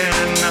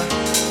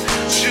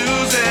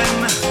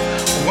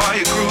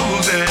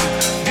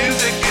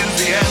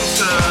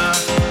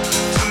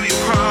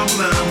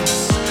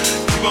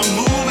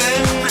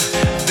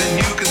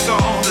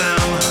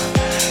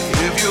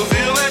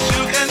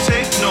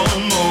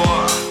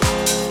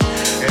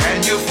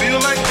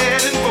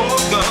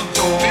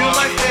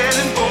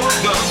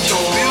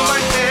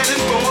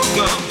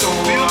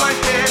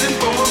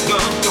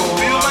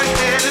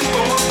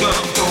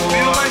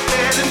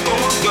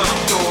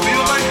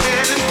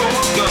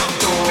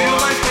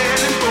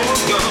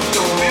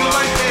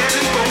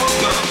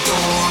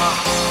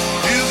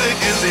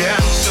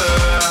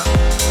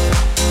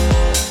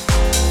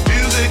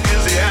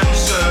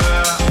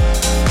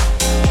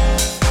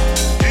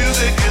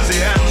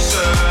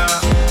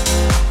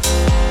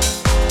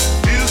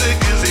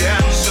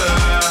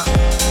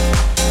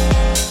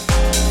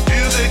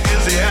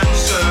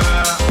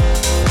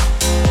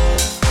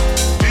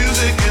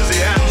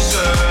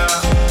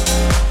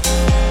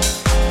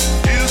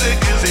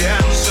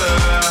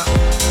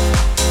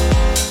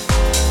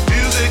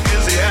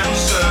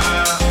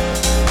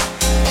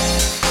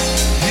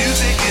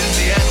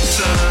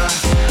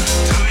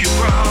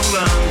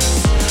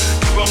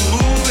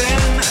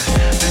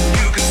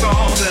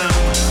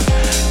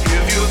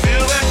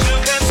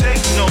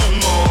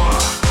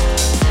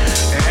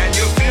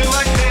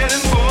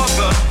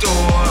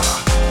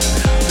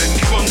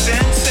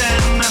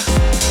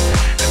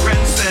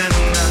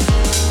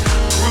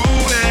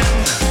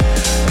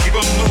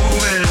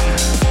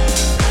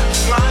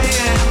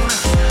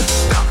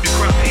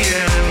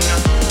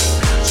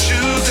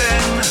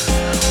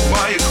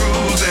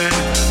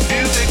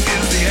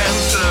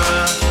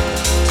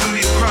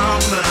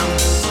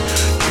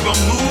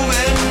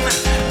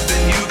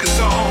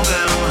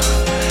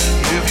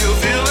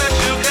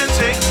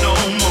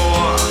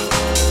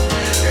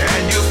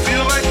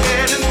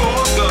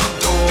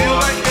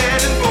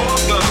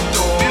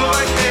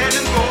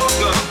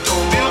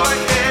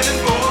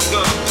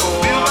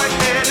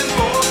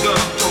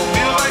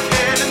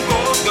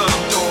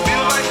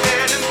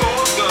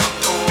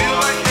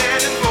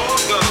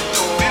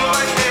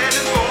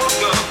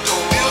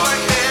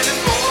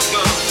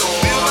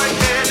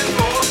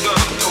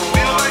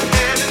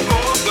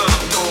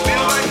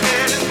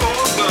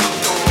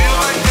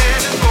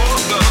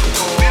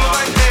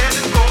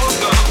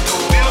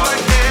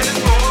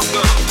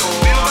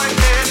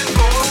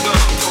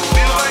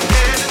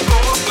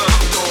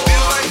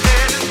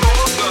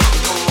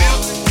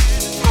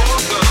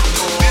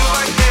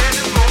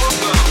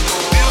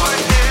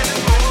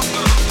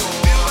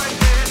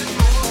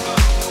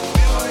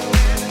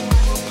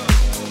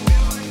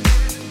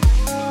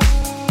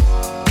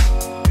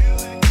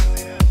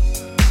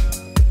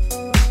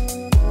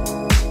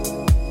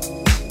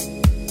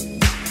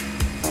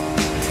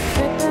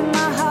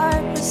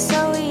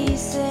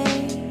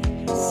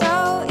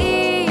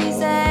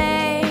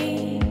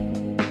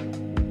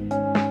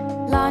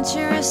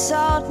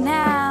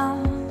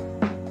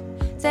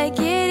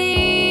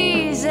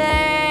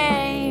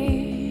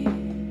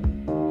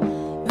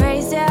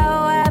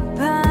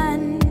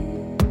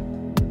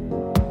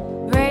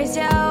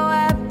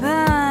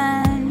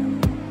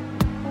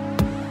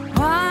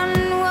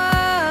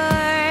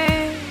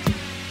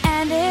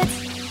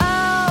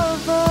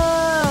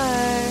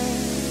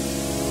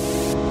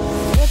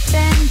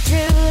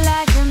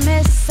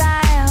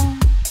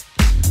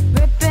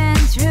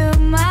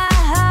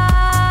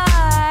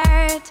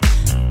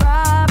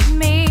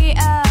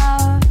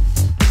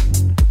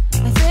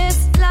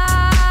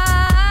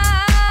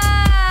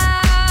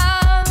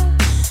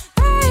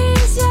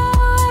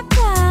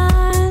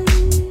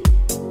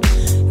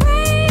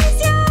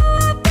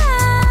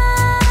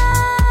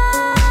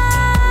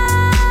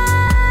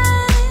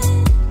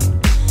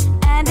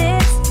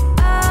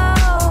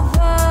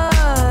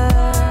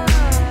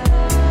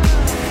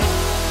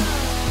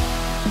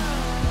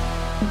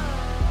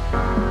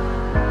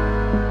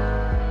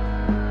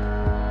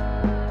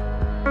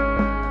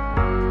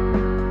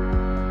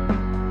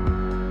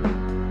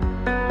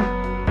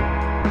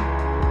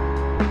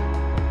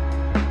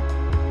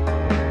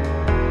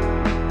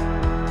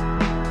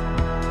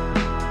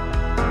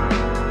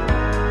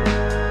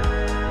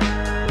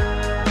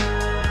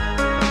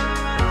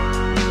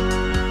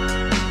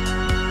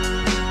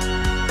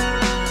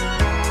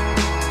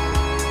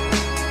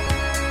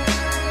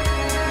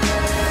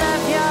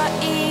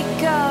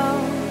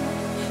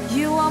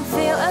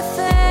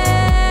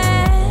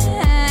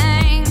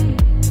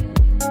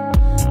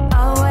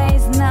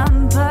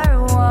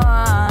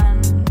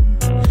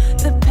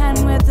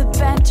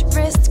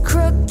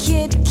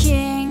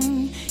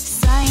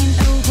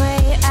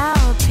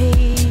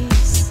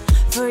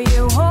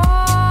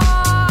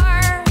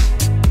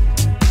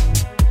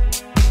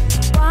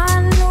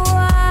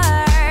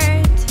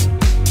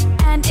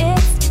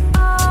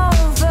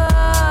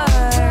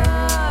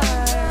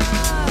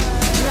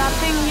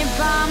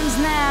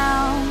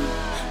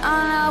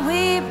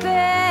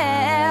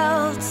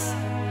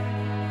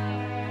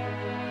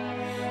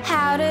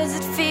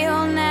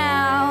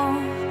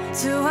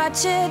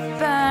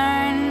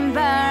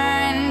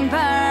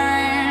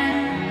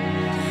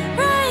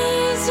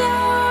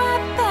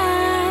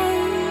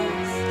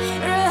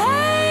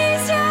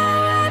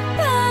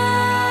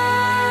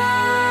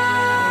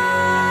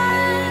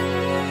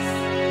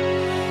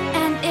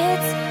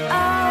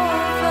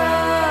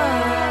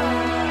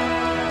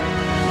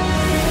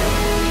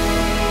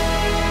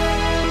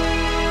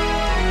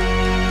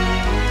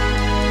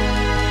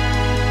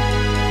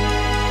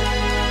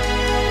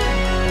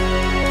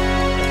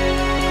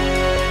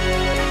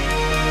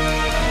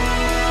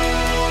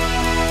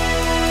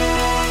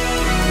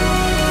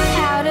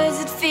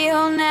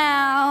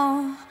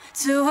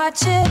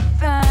watch it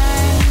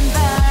burn,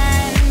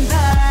 burn,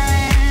 burn.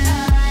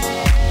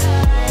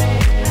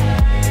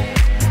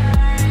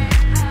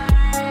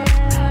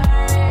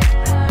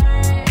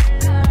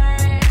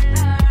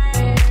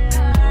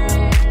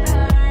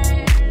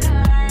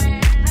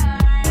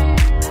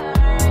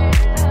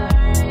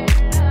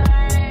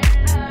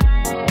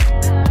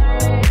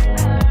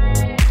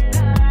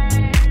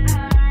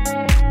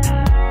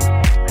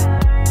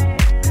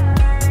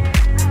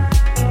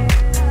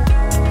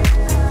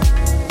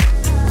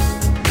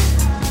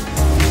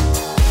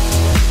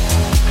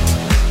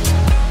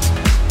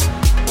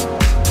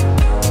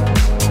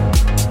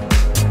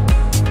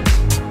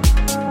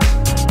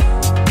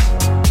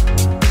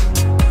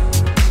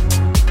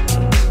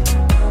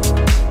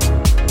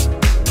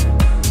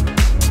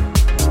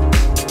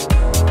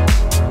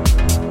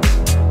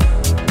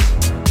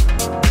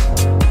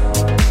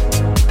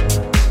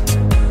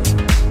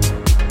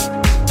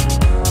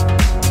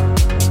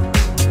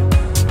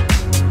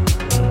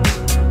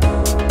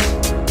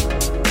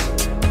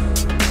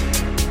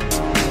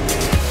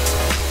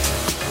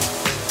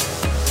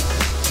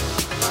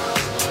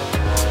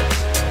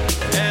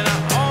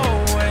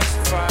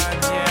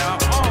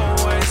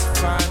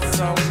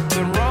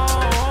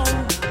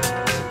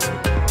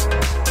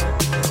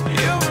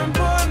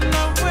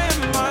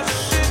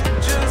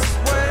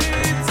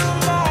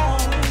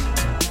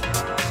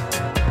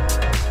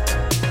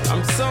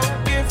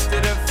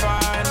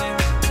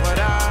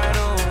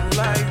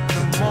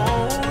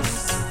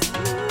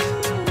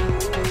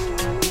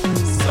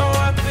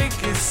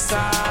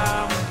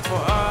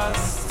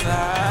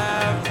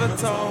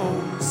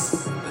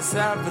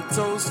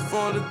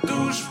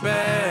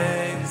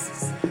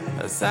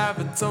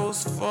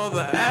 Toast for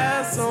the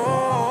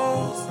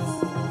assholes.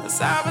 Let's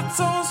have a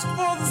toast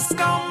for the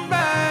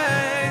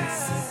scumbags.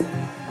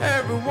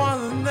 Every one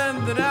of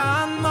them that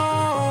I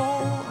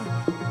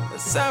know.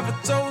 Let's have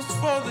a toast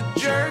for the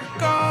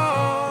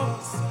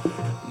jerk-offs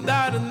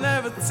that'll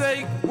never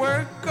take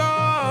work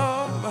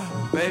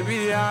off.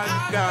 Baby, I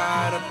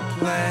got a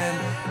plan.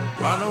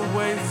 Run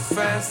away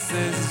fast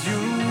as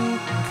you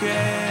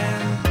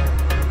can.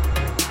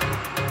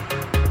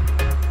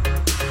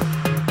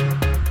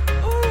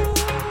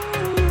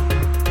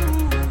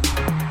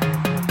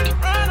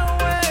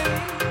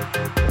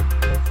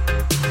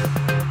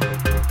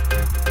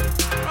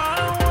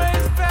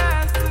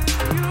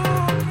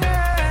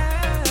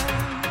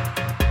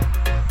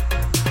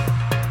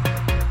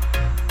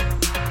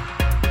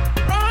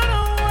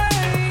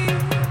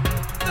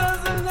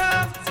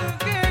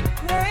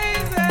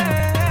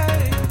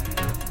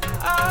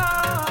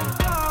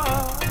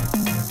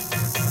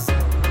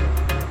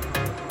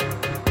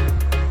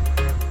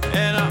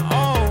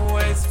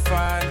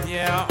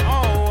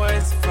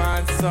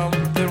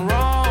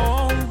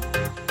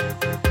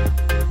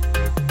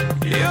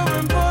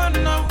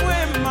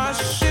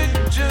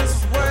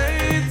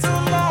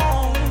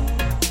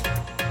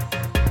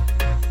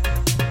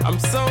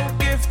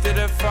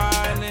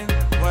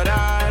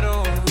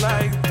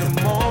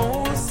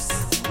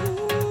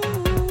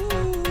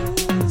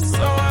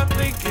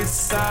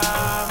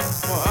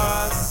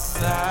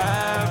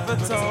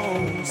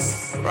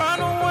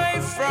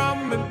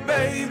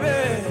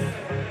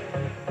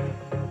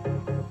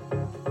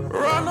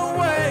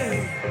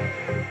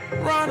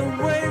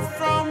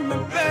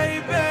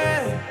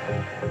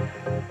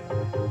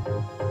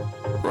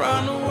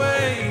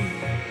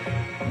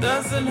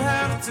 Doesn't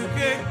have to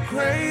get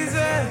crazy.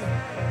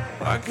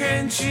 Why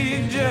can't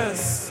she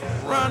just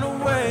run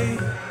away?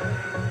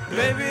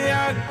 Baby,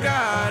 I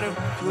got a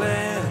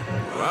plan.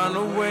 Run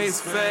away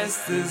as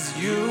fast as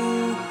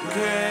you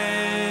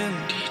can.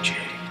 DJ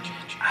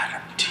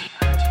Adam T.